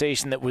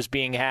conversation that was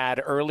being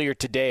had earlier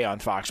today on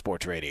Fox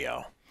Sports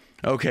Radio.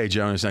 Okay,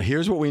 Jonas. Now,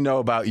 here's what we know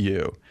about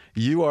you.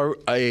 You are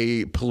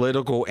a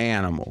political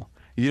animal.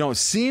 You don't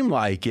seem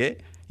like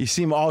it. You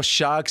seem all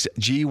shucks,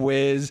 gee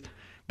whiz.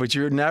 But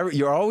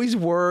you're always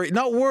worried.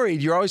 Not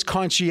worried. You're always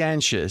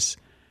conscientious.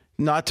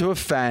 Not to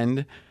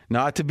offend.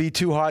 Not to be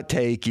too hot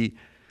takey.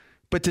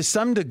 But to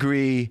some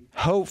degree,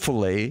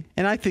 hopefully,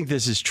 and I think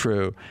this is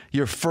true,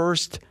 your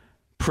first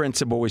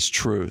principle is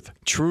truth.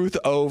 Truth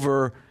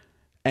over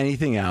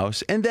anything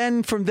else. And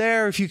then from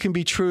there, if you can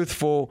be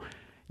truthful,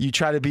 you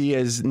try to be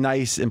as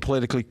nice and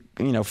politically,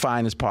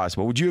 fine as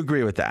possible. Would you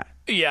agree with that?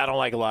 Yeah, I don't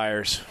like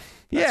liars.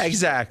 Yeah,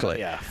 exactly.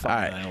 Yeah,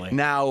 fundamentally. All right.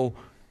 Now,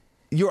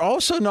 you're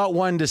also not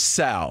one to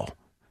sell.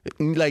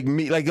 Like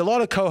me, like a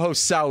lot of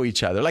co-hosts sell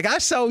each other. Like I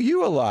sell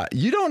you a lot.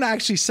 You don't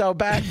actually sell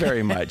back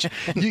very much.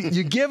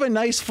 you give a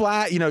nice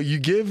flat, you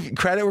give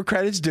credit where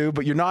credit's due,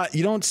 but you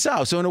don't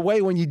sell. So in a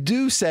way, when you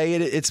do say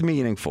it, it's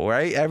meaningful,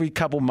 right? Every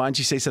couple months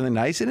you say something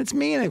nice and it's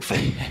meaningful.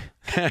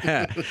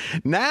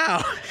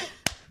 Now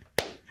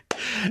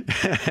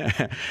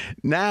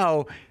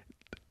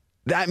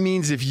that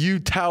means if you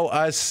tell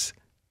us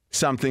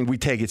something, we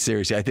take it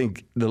seriously. I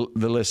think the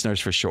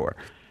listeners for sure.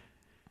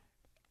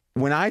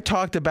 When I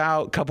talked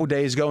about a couple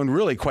days ago, and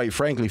really, quite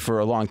frankly, for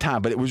a long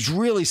time, but it was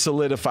really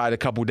solidified a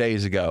couple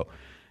days ago,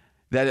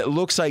 that it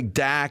looks like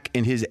Dak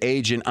and his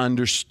agent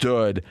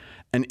understood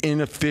an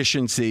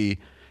inefficiency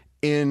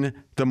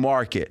in the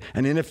market.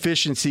 An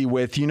inefficiency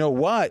with, you know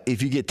what,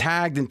 if you get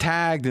tagged and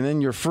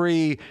then you're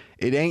free,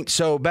 it ain't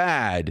so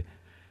bad.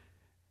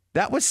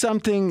 That was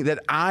something that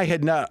I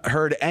had not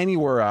heard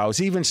anywhere else,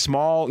 even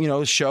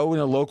small, show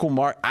in a local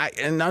market.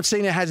 I'm not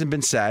saying it hasn't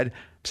been said.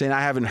 I'm saying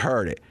I haven't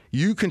heard it.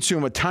 You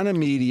consume a ton of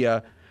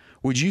media.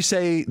 Would you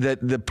say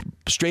that the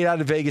straight out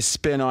of Vegas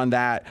spin on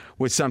that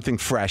was something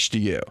fresh to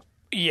you?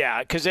 Yeah,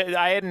 because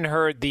I hadn't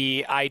heard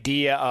the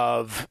idea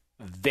of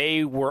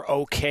they were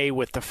okay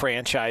with the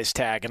franchise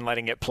tag and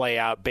letting it play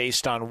out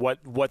based on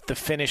what the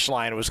finish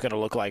line was going to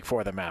look like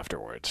for them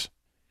afterwards.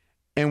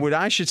 And what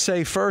I should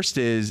say first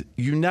is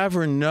you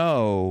never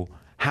know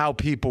how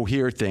people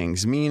hear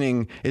things,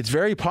 meaning it's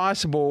very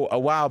possible a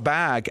while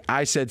back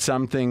I said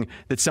something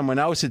that someone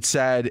else had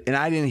said and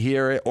I didn't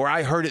hear it, or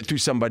I heard it through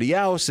somebody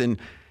else. And,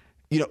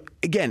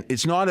 again,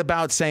 it's not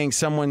about saying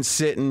someone's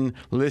sitting,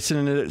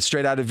 listening to it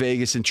straight out of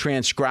Vegas and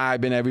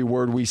transcribing every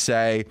word we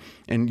say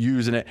and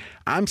using it.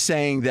 I'm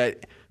saying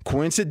that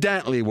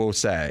coincidentally, we'll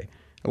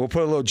put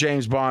a little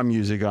James Bond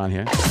music on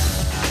here.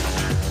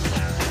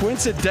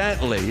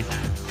 Coincidentally,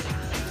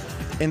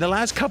 in the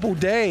last couple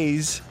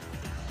days,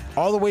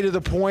 all the way to the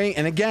point,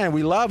 and again,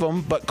 we love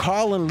him, but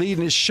Colin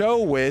leading his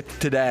show with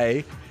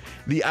today,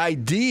 the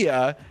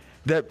idea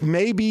that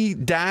maybe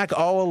Dak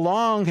all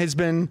along has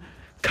been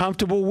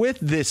comfortable with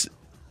this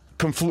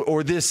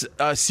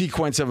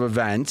sequence of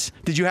events.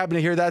 Did you happen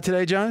to hear that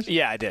today, Jonas?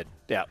 Yeah, I did.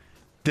 Yeah.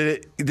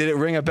 Did it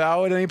ring a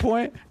bell at any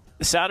point?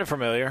 It sounded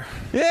familiar.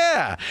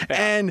 Yeah.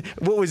 And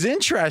what was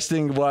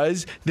interesting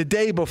was the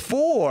day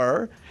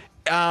before,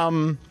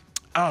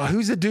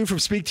 who's the dude from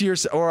Speak to Your,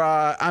 or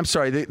I'm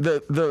sorry,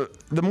 the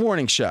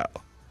morning show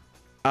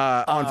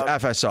on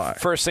FSR.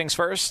 First Things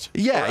First?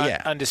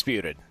 Yeah.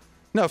 Undisputed.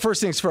 No,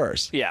 First Things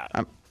First. Yeah.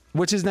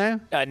 What's his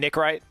name? Nick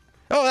Wright.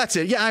 Oh, that's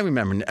it. Yeah, I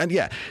remember.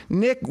 Yeah.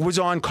 Nick was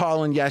on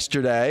Colin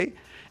yesterday,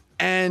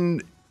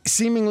 and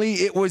seemingly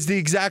it was the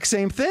exact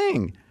same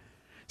thing.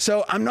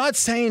 So I'm not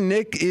saying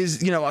Nick is,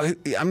 he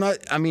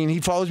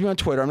follows me on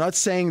Twitter. I'm not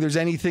saying there's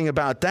anything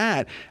about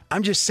that.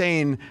 I'm just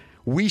saying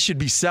we should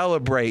be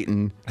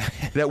celebrating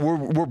that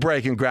we're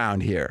breaking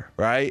ground here,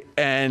 right?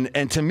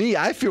 And to me,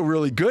 I feel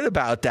really good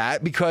about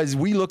that because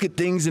we look at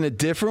things in a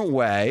different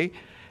way,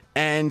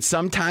 and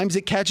sometimes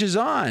it catches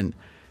on.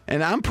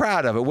 And I'm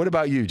proud of it. What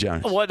about you,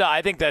 Jonas? Well, no,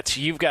 I think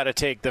you've got to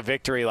take the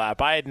victory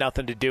lap. I had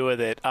nothing to do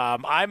with it.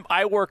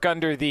 I work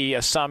under the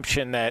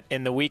assumption that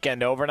in the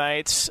weekend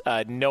overnights,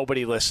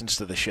 nobody listens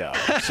to the show.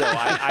 So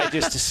I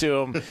just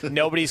assume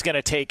nobody's going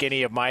to take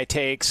any of my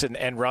takes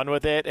and run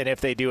with it. And if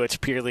they do, it's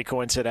purely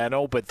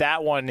coincidental. But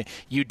that one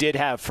you did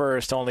have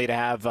first, only to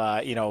have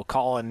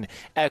Colin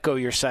echo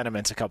your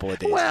sentiments a couple of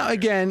days. Well,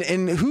 again,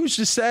 and who's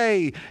to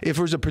say if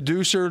there's a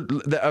producer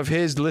of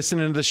his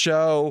listening to the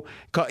show,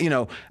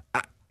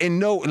 And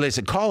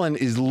listen, Colin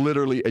is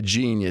literally a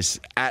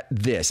genius at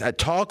this. At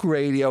talk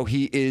radio,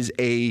 he is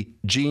a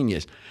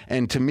genius.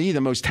 And to me,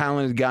 the most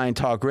talented guy in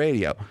talk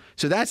radio.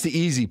 So that's the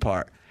easy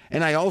part.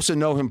 And I also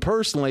know him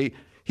personally.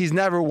 He's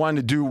never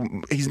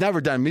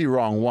done me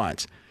wrong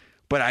once.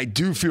 But I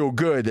do feel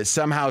good that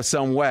somehow,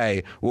 some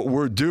way, what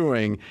we're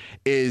doing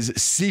is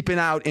seeping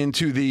out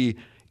into the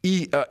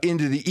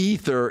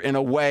ether in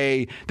a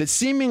way that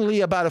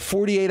seemingly about a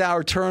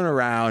 48-hour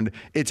turnaround,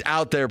 it's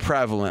out there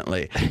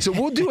prevalently. So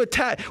we'll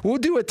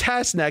do a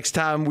test next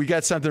time we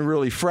get something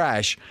really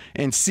fresh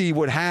and see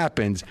what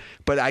happens.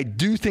 But I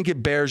do think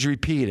it bears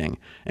repeating,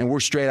 and we're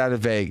straight out of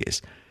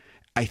Vegas.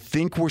 I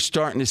think we're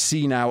starting to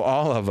see now,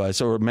 all of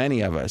us, or many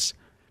of us,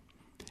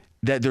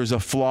 that there's a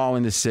flaw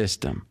in the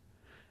system.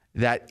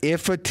 That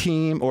if a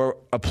team or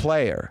a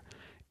player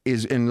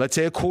is, and let's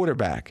say a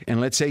quarterback, and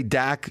let's say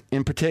Dak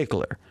in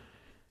particular.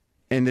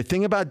 And the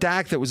thing about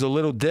Dak that was a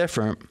little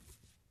different,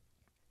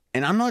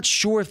 and I'm not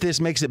sure if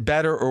this makes it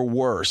better or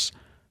worse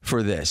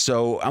for this,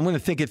 so I'm going to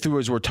think it through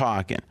as we're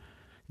talking.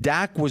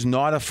 Dak was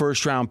not a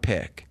first-round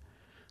pick.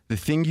 The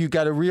thing you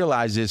got to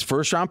realize is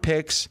first-round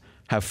picks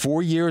have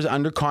 4 years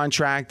under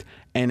contract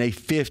and a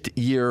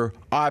fifth-year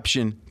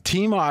option,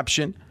 team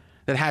option,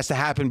 that has to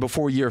happen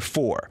before year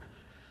 4.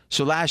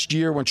 So last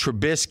year when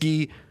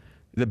Trubisky,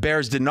 the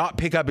Bears did not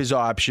pick up his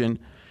option,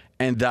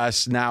 and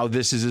thus now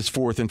this is his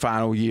 4th and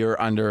final year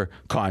under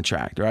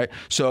contract, right?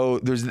 So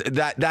there's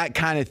that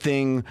kind of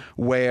thing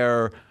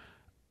where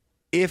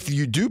if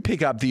you do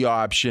pick up the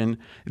option,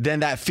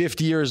 then that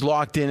 5th year is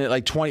locked in at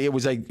like 20. It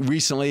was like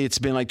recently it's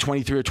been like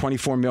 23 or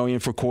 24 million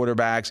for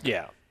quarterbacks.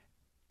 Yeah.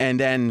 And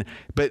then,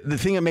 but the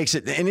thing that makes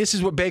it, and this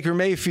is what Baker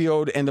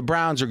Mayfield and the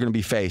Browns are going to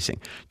be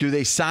facing. Do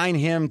they sign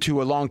him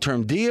to a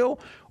long-term deal,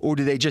 or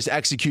do they just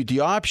execute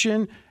the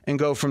option and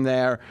go from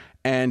there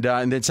and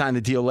then sign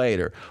the deal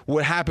later?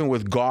 What happened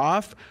with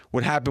Goff,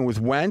 what happened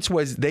with Wentz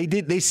was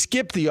they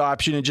skipped the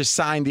option and just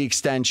signed the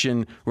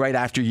extension right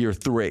after year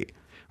 3,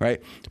 right?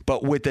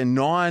 But with a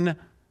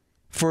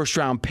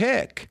non-first-round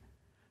pick,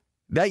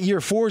 that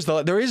year 4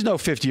 there is no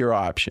 5th-year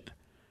option.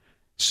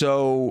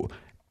 So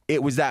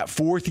it was that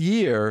 4th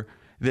year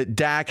that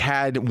Dak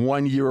had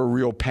 1 year of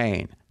real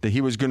pain, that he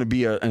was going to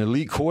be an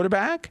elite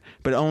quarterback,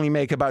 but only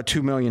make about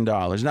 $2 million.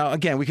 Now,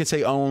 again, we can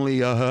say only,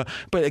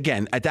 but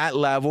again, at that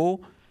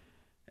level,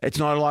 it's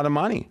not a lot of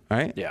money,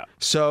 right? Yeah.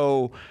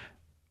 So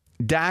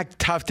Dak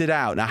toughed it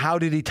out. Now, how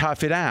did he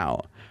tough it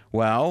out?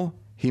 Well,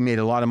 he made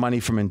a lot of money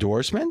from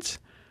endorsements,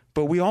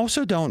 but we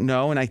also don't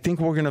know, and I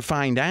think we're going to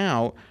find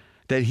out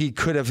that he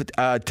could have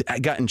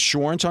got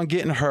insurance on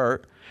getting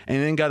hurt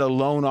and then got a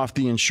loan off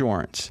the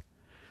insurance.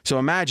 So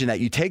imagine that.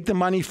 You take the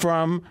money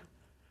from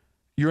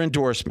your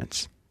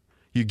endorsements.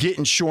 You get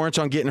insurance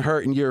on getting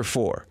hurt in year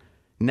 4.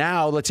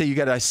 Now, let's say you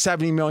got a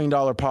 $70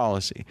 million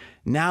policy.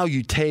 Now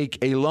you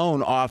take a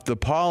loan off the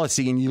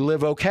policy and you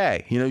live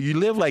okay. You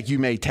live like you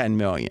made $10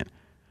 million.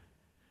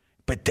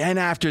 But then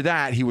after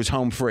that, he was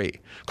home free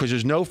because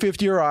there's no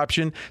 5th-year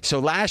option. So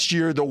last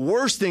year, the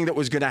worst thing that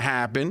was going to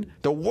happen,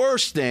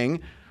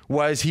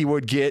 was he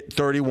would get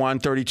 31,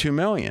 32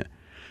 million.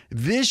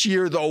 This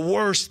year, the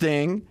worst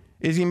thing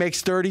is he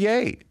makes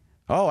 38.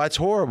 Oh, that's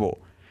horrible.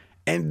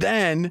 And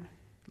then,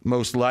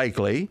 most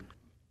likely,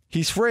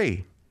 he's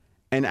free.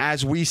 And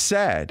as we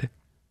said,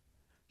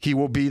 he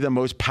will be the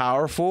most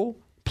powerful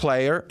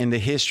player in the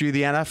history of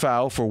the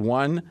NFL for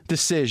one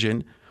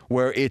decision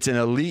where it's an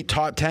elite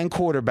top 10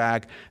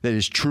 quarterback that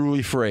is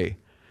truly free.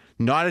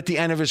 Not at the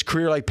end of his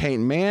career like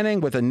Peyton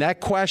Manning with a neck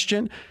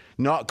question,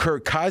 not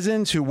Kirk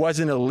Cousins, who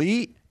wasn't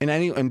elite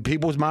in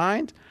people's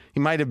mind. He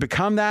might have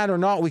become that or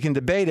not. We can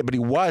debate it, but he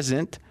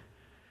wasn't.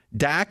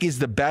 Dak is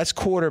the best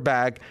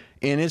quarterback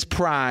in his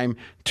prime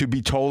to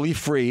be totally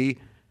free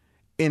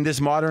in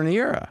this modern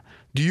era.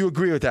 Do you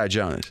agree with that,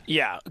 Jonas?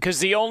 Yeah, because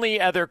the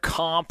only other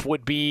comp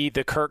would be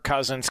the Kirk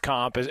Cousins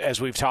comp, as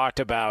we've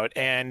talked about.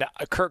 And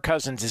Kirk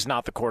Cousins is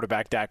not the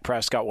quarterback Dak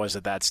Prescott was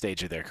at that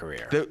stage of their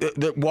career.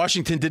 The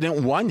Washington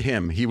didn't want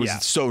him. He was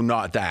so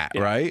not that,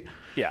 right?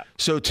 Yeah.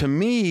 So to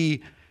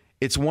me,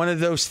 it's one of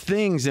those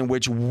things in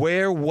which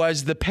where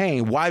was the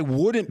pain? Why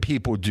wouldn't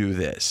people do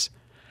this?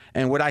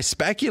 And what I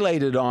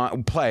speculated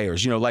on,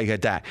 players, like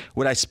at that,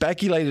 what I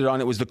speculated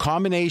on, it was the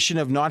combination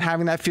of not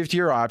having that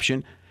 5th-year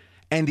option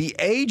and the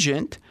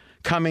agent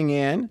coming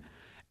in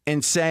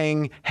and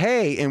saying,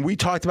 hey, and we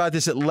talked about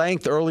this at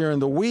length earlier in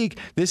the week,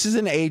 this is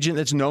an agent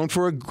that's known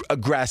for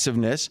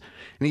aggressiveness.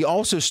 And he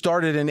also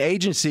started an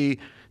agency,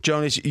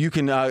 Jonas, you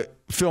can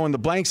fill in the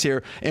blanks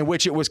here, in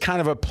which it was kind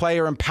of a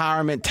player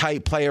empowerment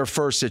type player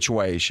first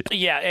situation.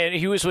 Yeah, and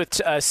he was with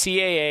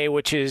CAA,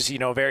 which is,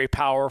 a very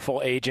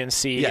powerful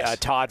agency, yes.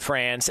 Todd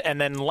France, and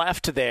then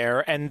left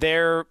there. And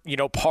they're,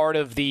 part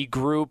of the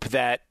group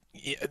that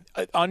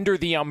under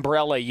the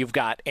umbrella, you've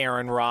got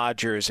Aaron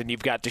Rodgers and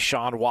you've got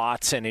Deshaun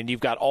Watson and you've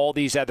got all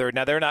these other.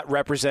 Now, they're not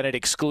represented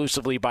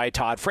exclusively by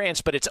Todd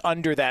France, but it's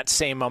under that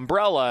same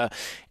umbrella.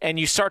 And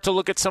you start to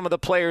look at some of the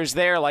players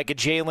there, like a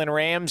Jalen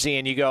Ramsey,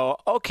 and you go,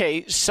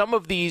 okay, some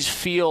of these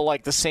feel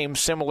like the same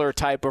similar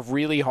type of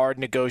really hard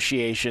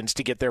negotiations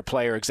to get their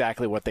player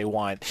exactly what they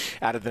want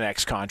out of the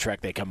next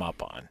contract they come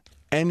up on.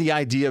 And the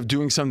idea of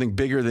doing something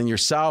bigger than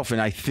yourself.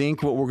 And I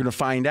think what we're going to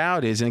find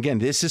out is, and again,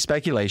 this is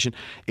speculation,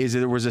 is that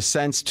there was a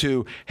sense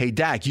to, hey,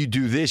 Dak, you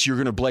do this, you're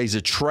going to blaze a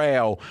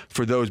trail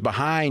for those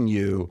behind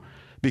you.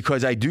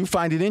 Because I do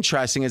find it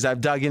interesting, as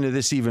I've dug into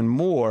this even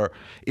more,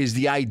 is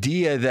the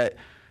idea that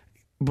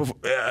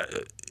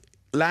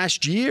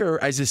last year,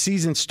 as the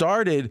season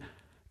started,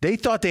 they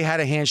thought they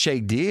had a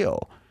handshake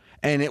deal.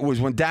 And it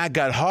was when Dak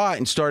got hot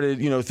and started,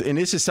 and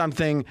this is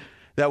something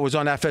that was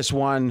on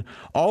FS1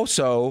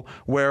 also,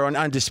 where on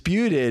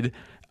Undisputed,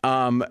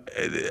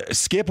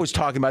 Skip was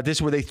talking about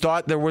this, where they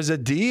thought there was a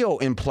deal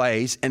in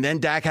place, and then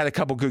Dak had a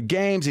couple good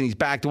games, and he's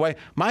backed away.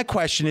 My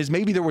question is,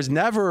 maybe there was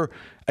never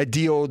a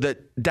deal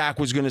that Dak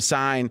was going to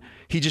sign.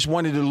 He just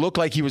wanted to look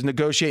like he was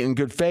negotiating in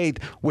good faith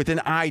with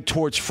an eye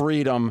towards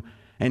freedom,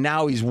 and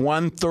now he's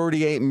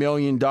 $138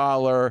 million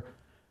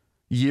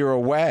year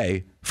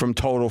away from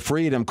total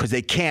freedom because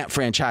they can't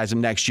franchise him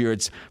next year.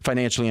 It's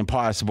financially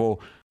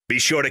impossible. Be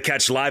sure to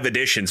catch live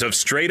editions of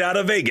Straight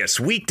Outta Vegas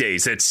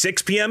weekdays at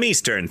 6 p.m.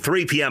 Eastern,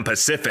 3 p.m.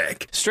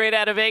 Pacific. Straight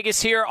Outta Vegas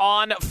here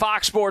on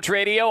Fox Sports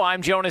Radio.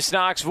 I'm Jonas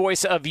Knox,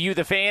 voice of You,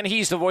 the Fan.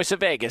 He's the voice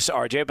of Vegas,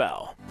 RJ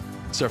Bell.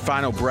 It's our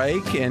final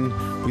break, and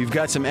we've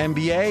got some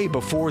NBA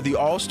before the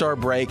All-Star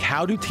break.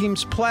 How do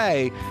teams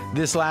play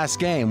this last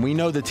game? We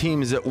know the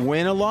teams that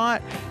win a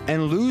lot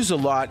and lose a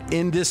lot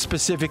in this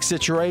specific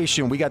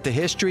situation. We got the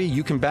history.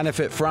 You can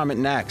benefit from it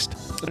next.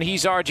 And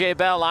he's RJ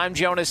Bell. I'm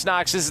Jonas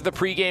Knox. This is the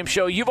pregame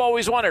show you've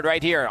always wanted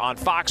right here on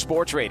Fox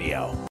Sports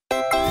Radio.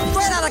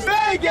 Straight out of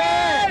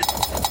Vegas!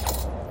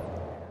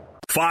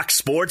 Fox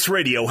Sports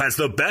Radio has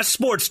the best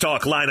sports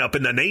talk lineup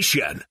in the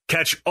nation.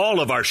 Catch all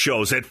of our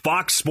shows at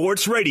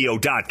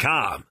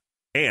foxsportsradio.com.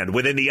 And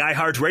within the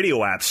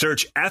iHeartRadio app,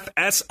 search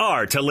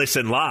FSR to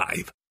listen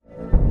live.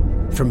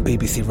 From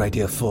BBC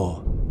Radio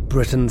 4,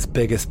 Britain's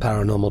biggest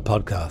paranormal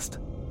podcast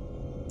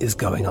is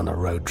going on a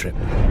road trip.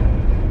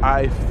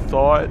 I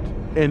thought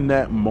in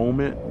that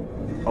moment,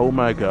 oh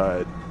my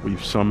God,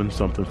 we've summoned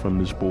something from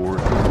this board.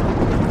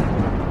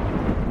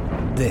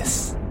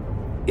 This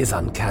is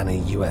Uncanny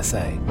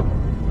USA.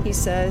 He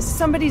says,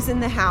 somebody's in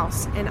the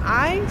house, and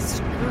I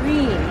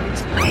screamed.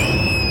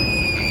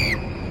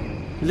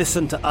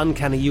 Listen to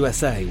Uncanny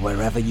USA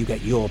wherever you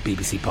get your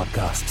BBC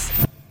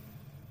podcasts,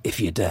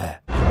 if you dare.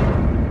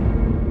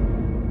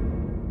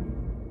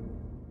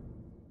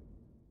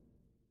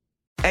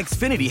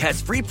 Xfinity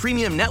has free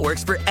premium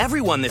networks for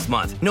everyone this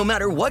month, no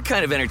matter what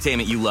kind of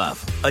entertainment you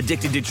love.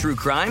 Addicted to true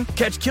crime?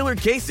 Catch killer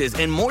cases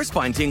and more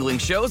spine-tingling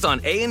shows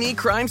on A&E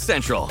Crime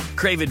Central.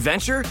 Crave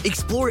adventure?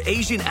 Explore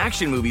Asian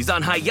action movies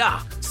on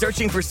Hi-YAH.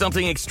 Searching for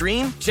something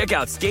extreme? Check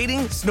out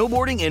skating,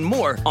 snowboarding, and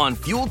more on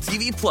Fuel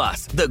TV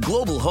Plus, the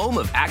global home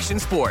of action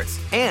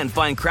sports. And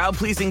find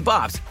crowd-pleasing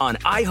bops on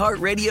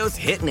iHeartRadio's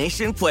Hit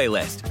Nation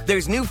playlist.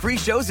 There's new free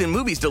shows and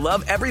movies to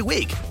love every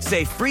week.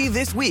 Say free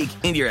this week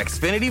in your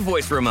Xfinity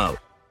voice remote.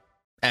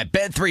 At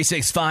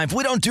Bet365,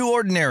 we don't do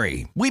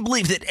ordinary. We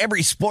believe that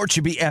every sport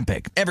should be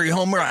epic. Every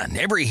home run,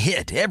 every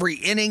hit, every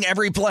inning,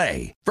 every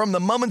play. From the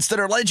moments that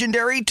are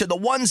legendary to the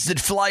ones that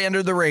fly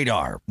under the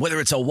radar. Whether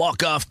it's a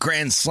walk-off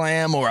grand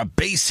slam or a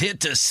base hit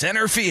to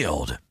center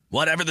field.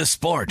 Whatever the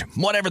sport,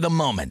 whatever the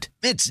moment.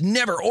 It's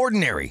never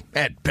ordinary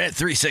at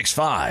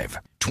Bet365.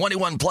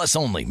 21 plus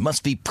only.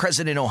 Must be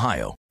present in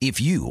Ohio. If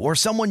you or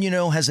someone you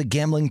know has a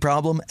gambling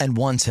problem and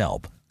wants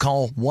help,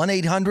 call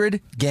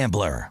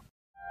 1-800-GAMBLER.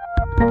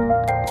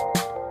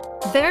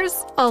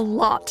 There's a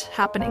lot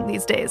happening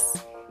these days,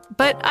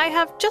 but I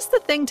have just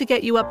the thing to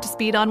get you up to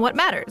speed on what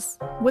matters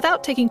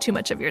without taking too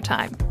much of your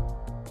time.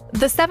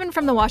 The 7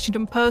 from the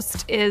Washington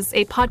Post is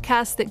a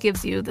podcast that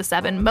gives you the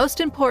 7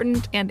 most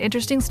important and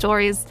interesting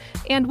stories,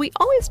 and we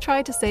always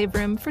try to save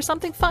room for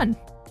something fun.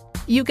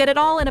 You get it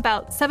all in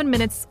about 7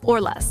 minutes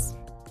or less.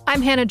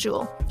 I'm Hannah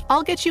Jewell.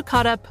 I'll get you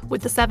caught up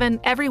with The 7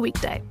 every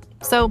weekday.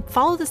 So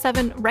follow The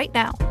 7 right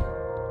now.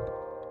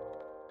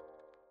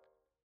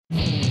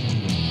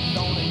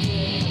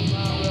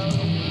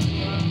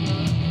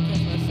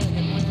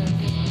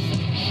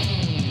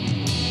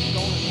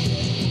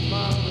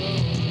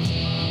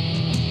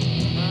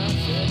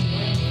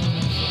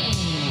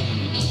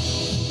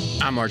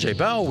 I'm RJ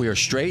Bell. We are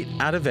straight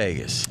out of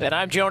Vegas. And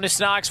I'm Jonas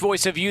Knox,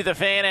 voice of You, the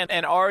Fan.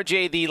 And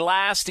RJ, the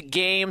last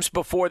games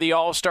before the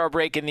All-Star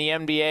break in the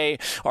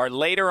NBA are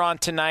later on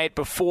tonight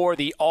before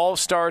the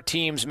All-Star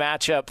teams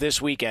match up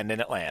this weekend in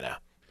Atlanta.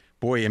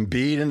 Boy,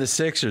 Embiid and the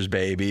Sixers,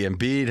 baby.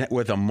 Embiid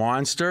with a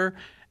monster.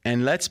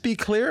 And let's be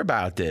clear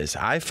about this.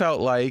 I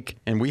felt like,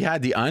 and we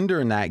had the under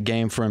in that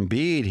game for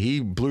Embiid. He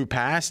blew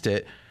past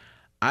it.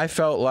 I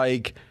felt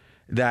like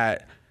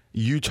that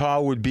Utah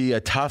would be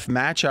a tough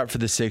matchup for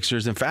the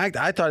Sixers. In fact,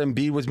 I thought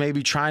Embiid was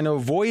maybe trying to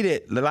avoid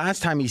it the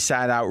last time he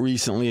sat out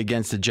recently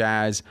against the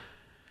Jazz.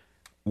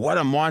 What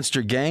a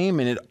monster game,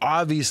 and it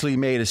obviously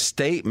made a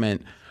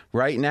statement.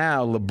 Right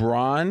now,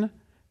 LeBron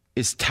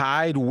is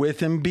tied with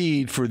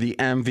Embiid for the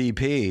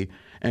MVP,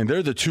 and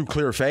they're the two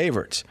clear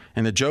favorites,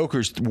 and the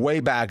Joker's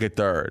way back at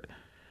third.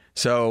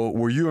 So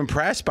were you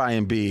impressed by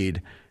Embiid?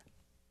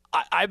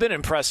 I've been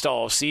impressed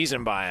all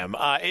season by him.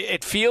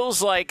 It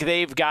feels like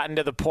they've gotten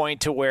to the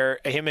point to where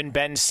him and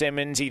Ben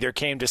Simmons either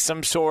came to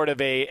some sort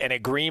of an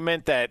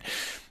agreement that,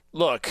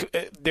 look,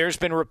 there's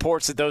been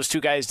reports that those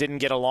two guys didn't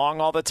get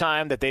along all the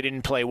time, that they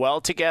didn't play well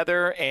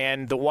together.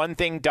 And the one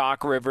thing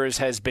Doc Rivers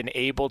has been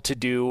able to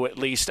do, at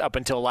least up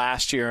until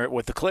last year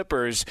with the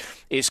Clippers,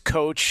 is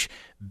coach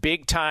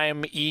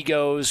big-time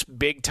egos,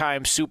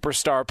 big-time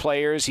superstar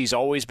players. He's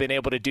always been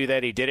able to do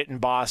that. He did it in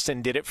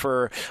Boston, did it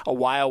for a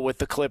while with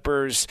the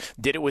Clippers,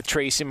 did it with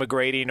Tracy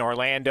McGrady in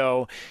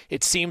Orlando.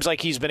 It seems like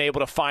he's been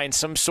able to find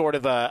some sort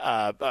of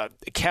a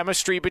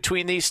chemistry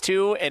between these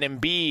two, and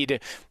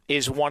Embiid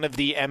is one of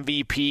the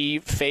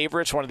MVP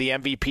favorites, one of the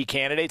MVP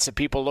candidates that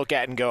people look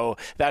at and go,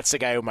 that's the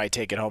guy who might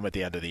take it home at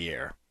the end of the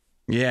year.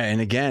 Yeah,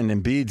 and again,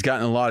 Embiid's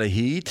gotten a lot of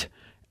heat,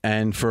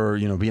 and for,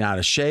 being out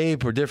of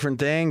shape or different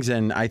things.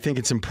 And I think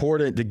it's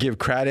important to give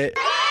credit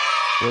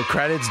where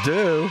credit's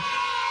due.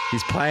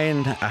 He's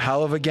playing a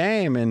hell of a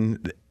game.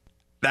 And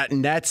that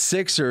Nets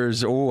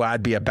Sixers,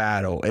 I'd be a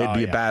battle. It'd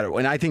be a battle.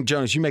 And I think,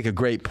 Jonas, you make a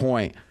great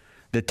point.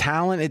 The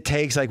talent it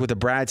takes, like with the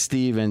Brad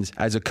Stevens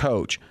as a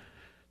coach,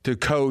 to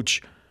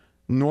coach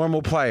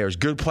normal players,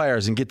 good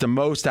players, and get the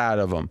most out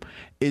of them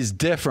is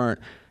different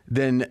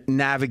than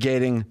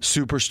navigating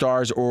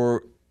superstars,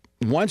 or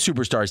one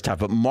superstar is tough,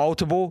 but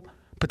multiple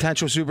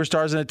potential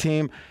superstars in a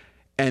team,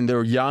 and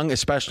they're young,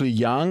 especially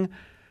young,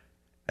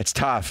 it's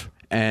tough.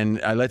 And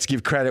let's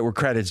give credit where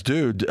credit's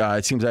due.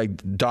 It seems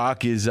like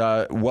Doc is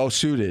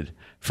well-suited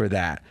for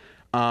that.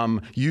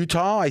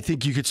 Utah, I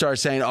think you could start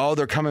saying,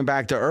 they're coming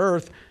back to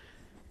earth.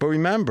 But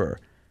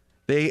remember,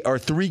 they are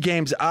 3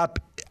 games up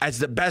as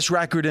the best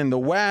record in the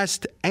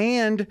West.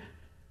 And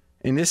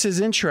this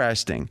is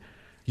interesting,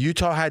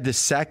 Utah had the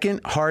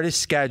second hardest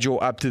schedule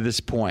up to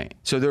this point.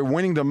 So they're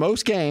winning the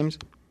most games.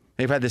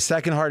 They've had the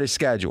second hardest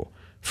schedule.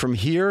 From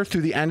here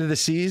through the end of the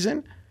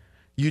season,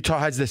 Utah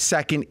has the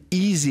second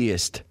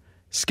easiest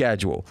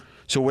schedule.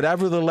 So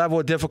whatever the level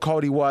of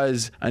difficulty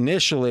was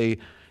initially,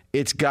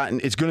 it's going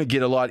to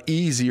get a lot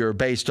easier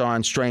based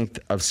on strength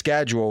of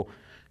schedule.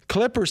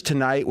 Clippers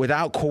tonight,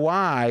 without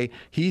Kawhi,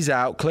 he's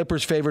out.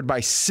 Clippers favored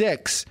by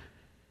 6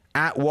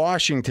 at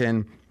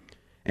Washington.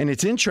 And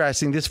it's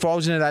interesting, this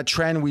falls into that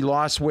trend we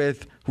lost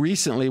with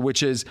recently,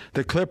 which is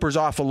the Clippers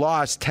off a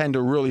loss tend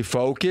to really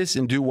focus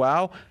and do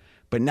well.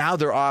 But now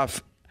they're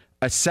off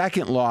a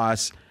second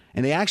loss,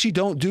 and they actually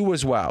don't do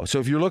as well. So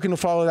if you're looking to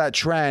follow that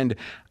trend,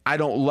 I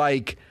don't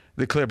like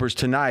the Clippers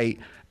tonight.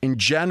 In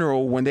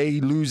general, when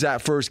they lose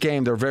that first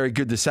game, they're very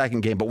good the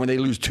second game. But when they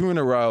lose 2 in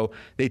a row,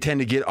 they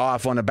tend to get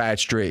off on a bad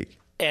streak.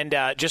 And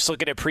just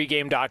looking at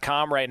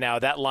pregame.com right now,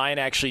 that line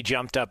actually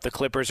jumped up. The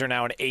Clippers are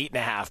now an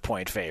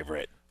 8.5-point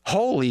favorite.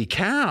 Holy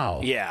cow.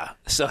 Yeah.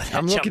 So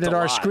I'm looking at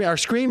our screen. Our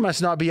screen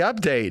must not be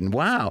updating.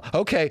 Wow.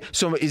 Okay.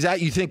 So is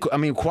that, you think,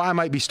 Kawhi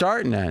might be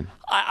starting then?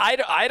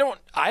 I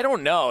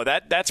don't know.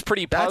 That's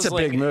pretty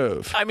puzzling. That's a big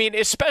move. I mean,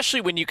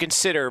 especially when you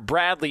consider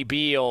Bradley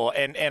Beal,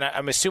 and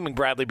I'm assuming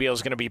Bradley Beal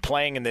is going to be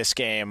playing in this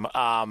game.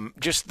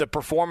 Just the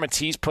performance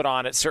he's put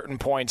on at certain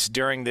points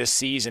during this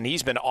season.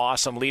 He's been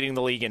awesome, leading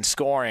the league in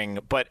scoring,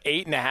 but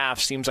 8.5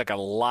 seems like a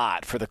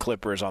lot for the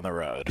Clippers on the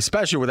road.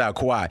 Especially without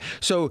Kawhi.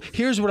 So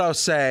here's what I'll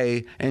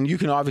say, and you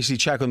can obviously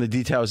check on the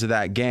details of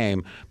that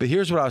game, but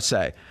here's what I'll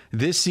say.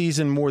 This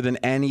season, more than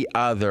any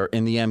other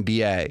in the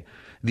NBA,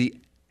 the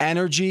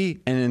energy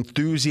and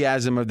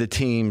enthusiasm of the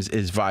teams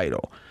is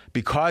vital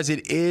because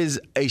it is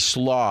a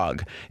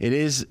slog. It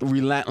is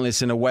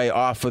relentless in a way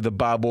off of the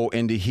bubble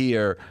into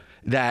here,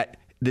 that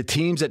the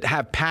teams that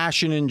have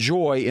passion and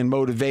joy and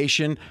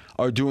motivation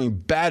are doing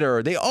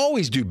better. They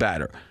always do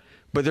better,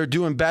 but they're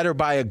doing better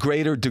by a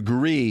greater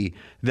degree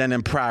than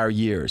in prior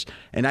years.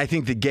 And I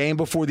think the game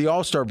before the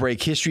All-Star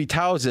break, history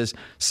tells us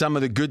some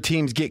of the good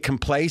teams get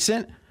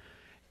complacent,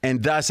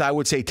 And thus, I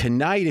would say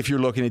tonight, if you're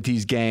looking at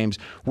these games,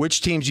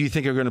 which teams do you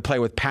think are going to play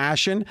with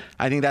passion?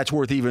 I think that's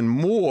worth even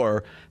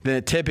more than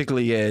it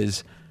typically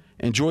is.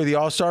 Enjoy the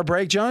All-Star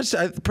break, Jones.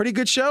 A pretty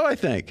good show, I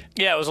think.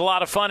 Yeah, it was a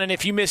lot of fun. And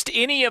if you missed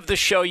any of the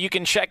show, you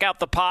can check out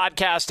the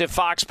podcast at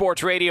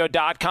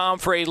foxsportsradio.com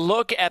for a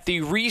look at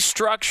the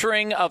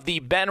restructuring of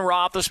the Ben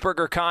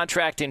Roethlisberger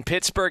contract in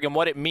Pittsburgh and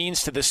what it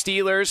means to the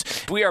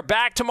Steelers. We are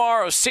back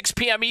tomorrow, 6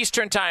 p.m.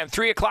 Eastern Time,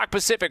 3 o'clock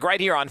Pacific, right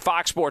here on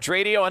Fox Sports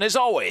Radio, and as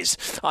always,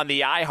 on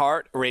the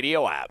iHeart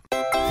Radio app.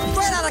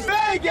 Straight out of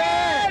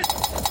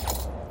Vegas!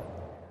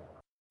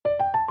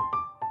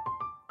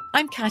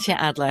 I'm Katya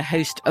Adler,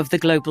 host of The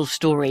Global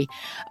Story.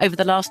 Over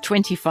the last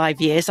 25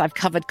 years, I've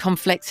covered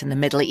conflicts in the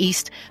Middle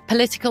East,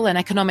 political and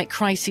economic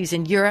crises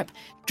in Europe,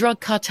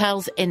 drug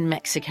cartels in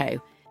Mexico.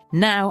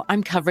 Now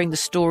I'm covering the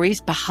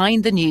stories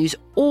behind the news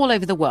all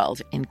over the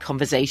world in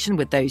conversation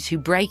with those who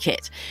break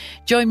it.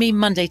 Join me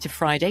Monday to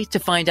Friday to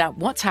find out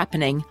what's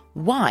happening,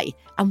 why,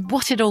 and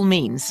what it all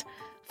means.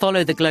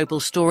 Follow The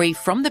Global Story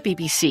from the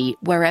BBC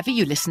wherever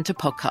you listen to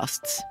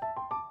podcasts.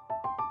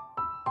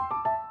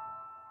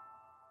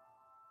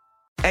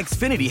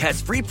 Xfinity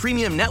has free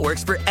premium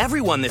networks for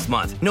everyone this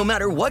month, no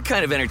matter what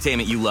kind of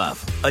entertainment you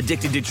love.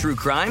 Addicted to true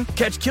crime?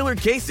 Catch killer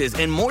cases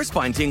and more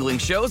spine-tingling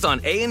shows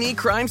on A&E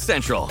Crime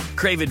Central.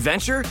 Crave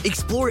adventure?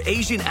 Explore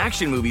Asian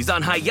action movies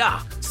on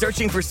Hi-Ya.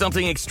 Searching for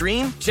something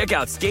extreme? Check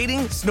out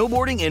skating,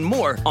 snowboarding, and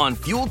more on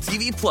Fuel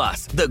TV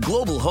Plus, the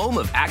global home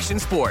of action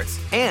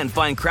sports. And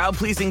find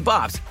crowd-pleasing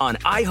bops on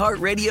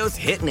iHeartRadio's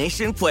Hit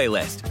Nation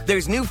playlist.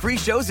 There's new free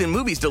shows and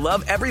movies to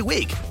love every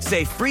week.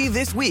 Say free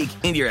this week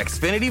in your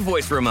Xfinity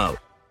voice remote.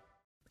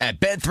 At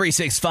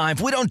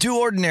Bet365, we don't do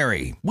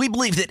ordinary. We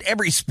believe that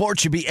every sport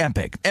should be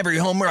epic. Every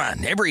home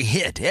run, every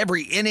hit,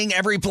 every inning,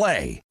 every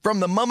play. From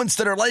the moments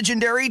that are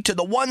legendary to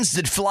the ones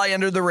that fly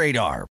under the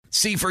radar.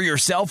 See for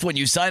yourself when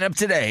you sign up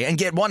today and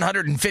get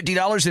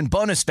 $150 in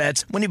bonus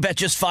bets when you bet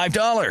just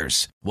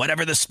 $5.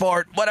 Whatever the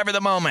sport, whatever the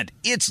moment,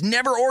 it's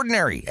never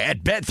ordinary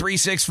at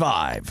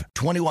Bet365.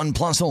 21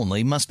 plus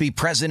only. Must be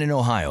present in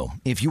Ohio.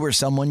 If you or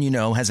someone you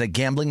know has a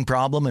gambling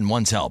problem and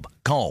wants help,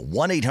 call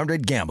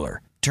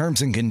 1-800-GAMBLER.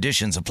 Terms and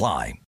conditions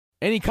apply.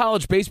 Any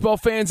college baseball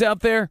fans out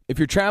there? If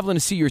you're traveling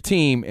to see your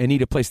team and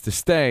need a place to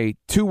stay,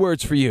 2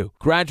 words for you: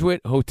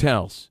 Graduate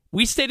Hotels.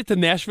 We stayed at the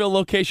Nashville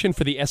location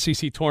for the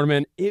SEC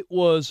tournament. It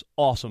was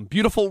awesome.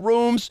 Beautiful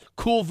rooms,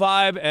 cool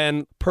vibe,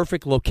 and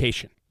perfect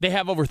location. They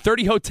have over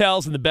 30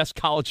 hotels in the best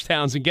college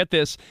towns, and get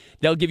this,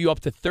 they'll give you up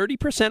to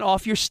 30%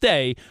 off your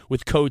stay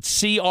with code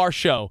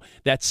CRSHOW.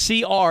 That's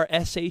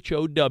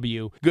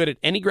CRSHOW. Good at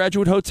any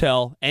Graduate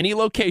Hotel, any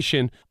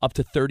location, up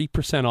to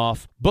 30%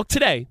 off. Book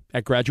today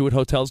at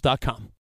graduatehotels.com.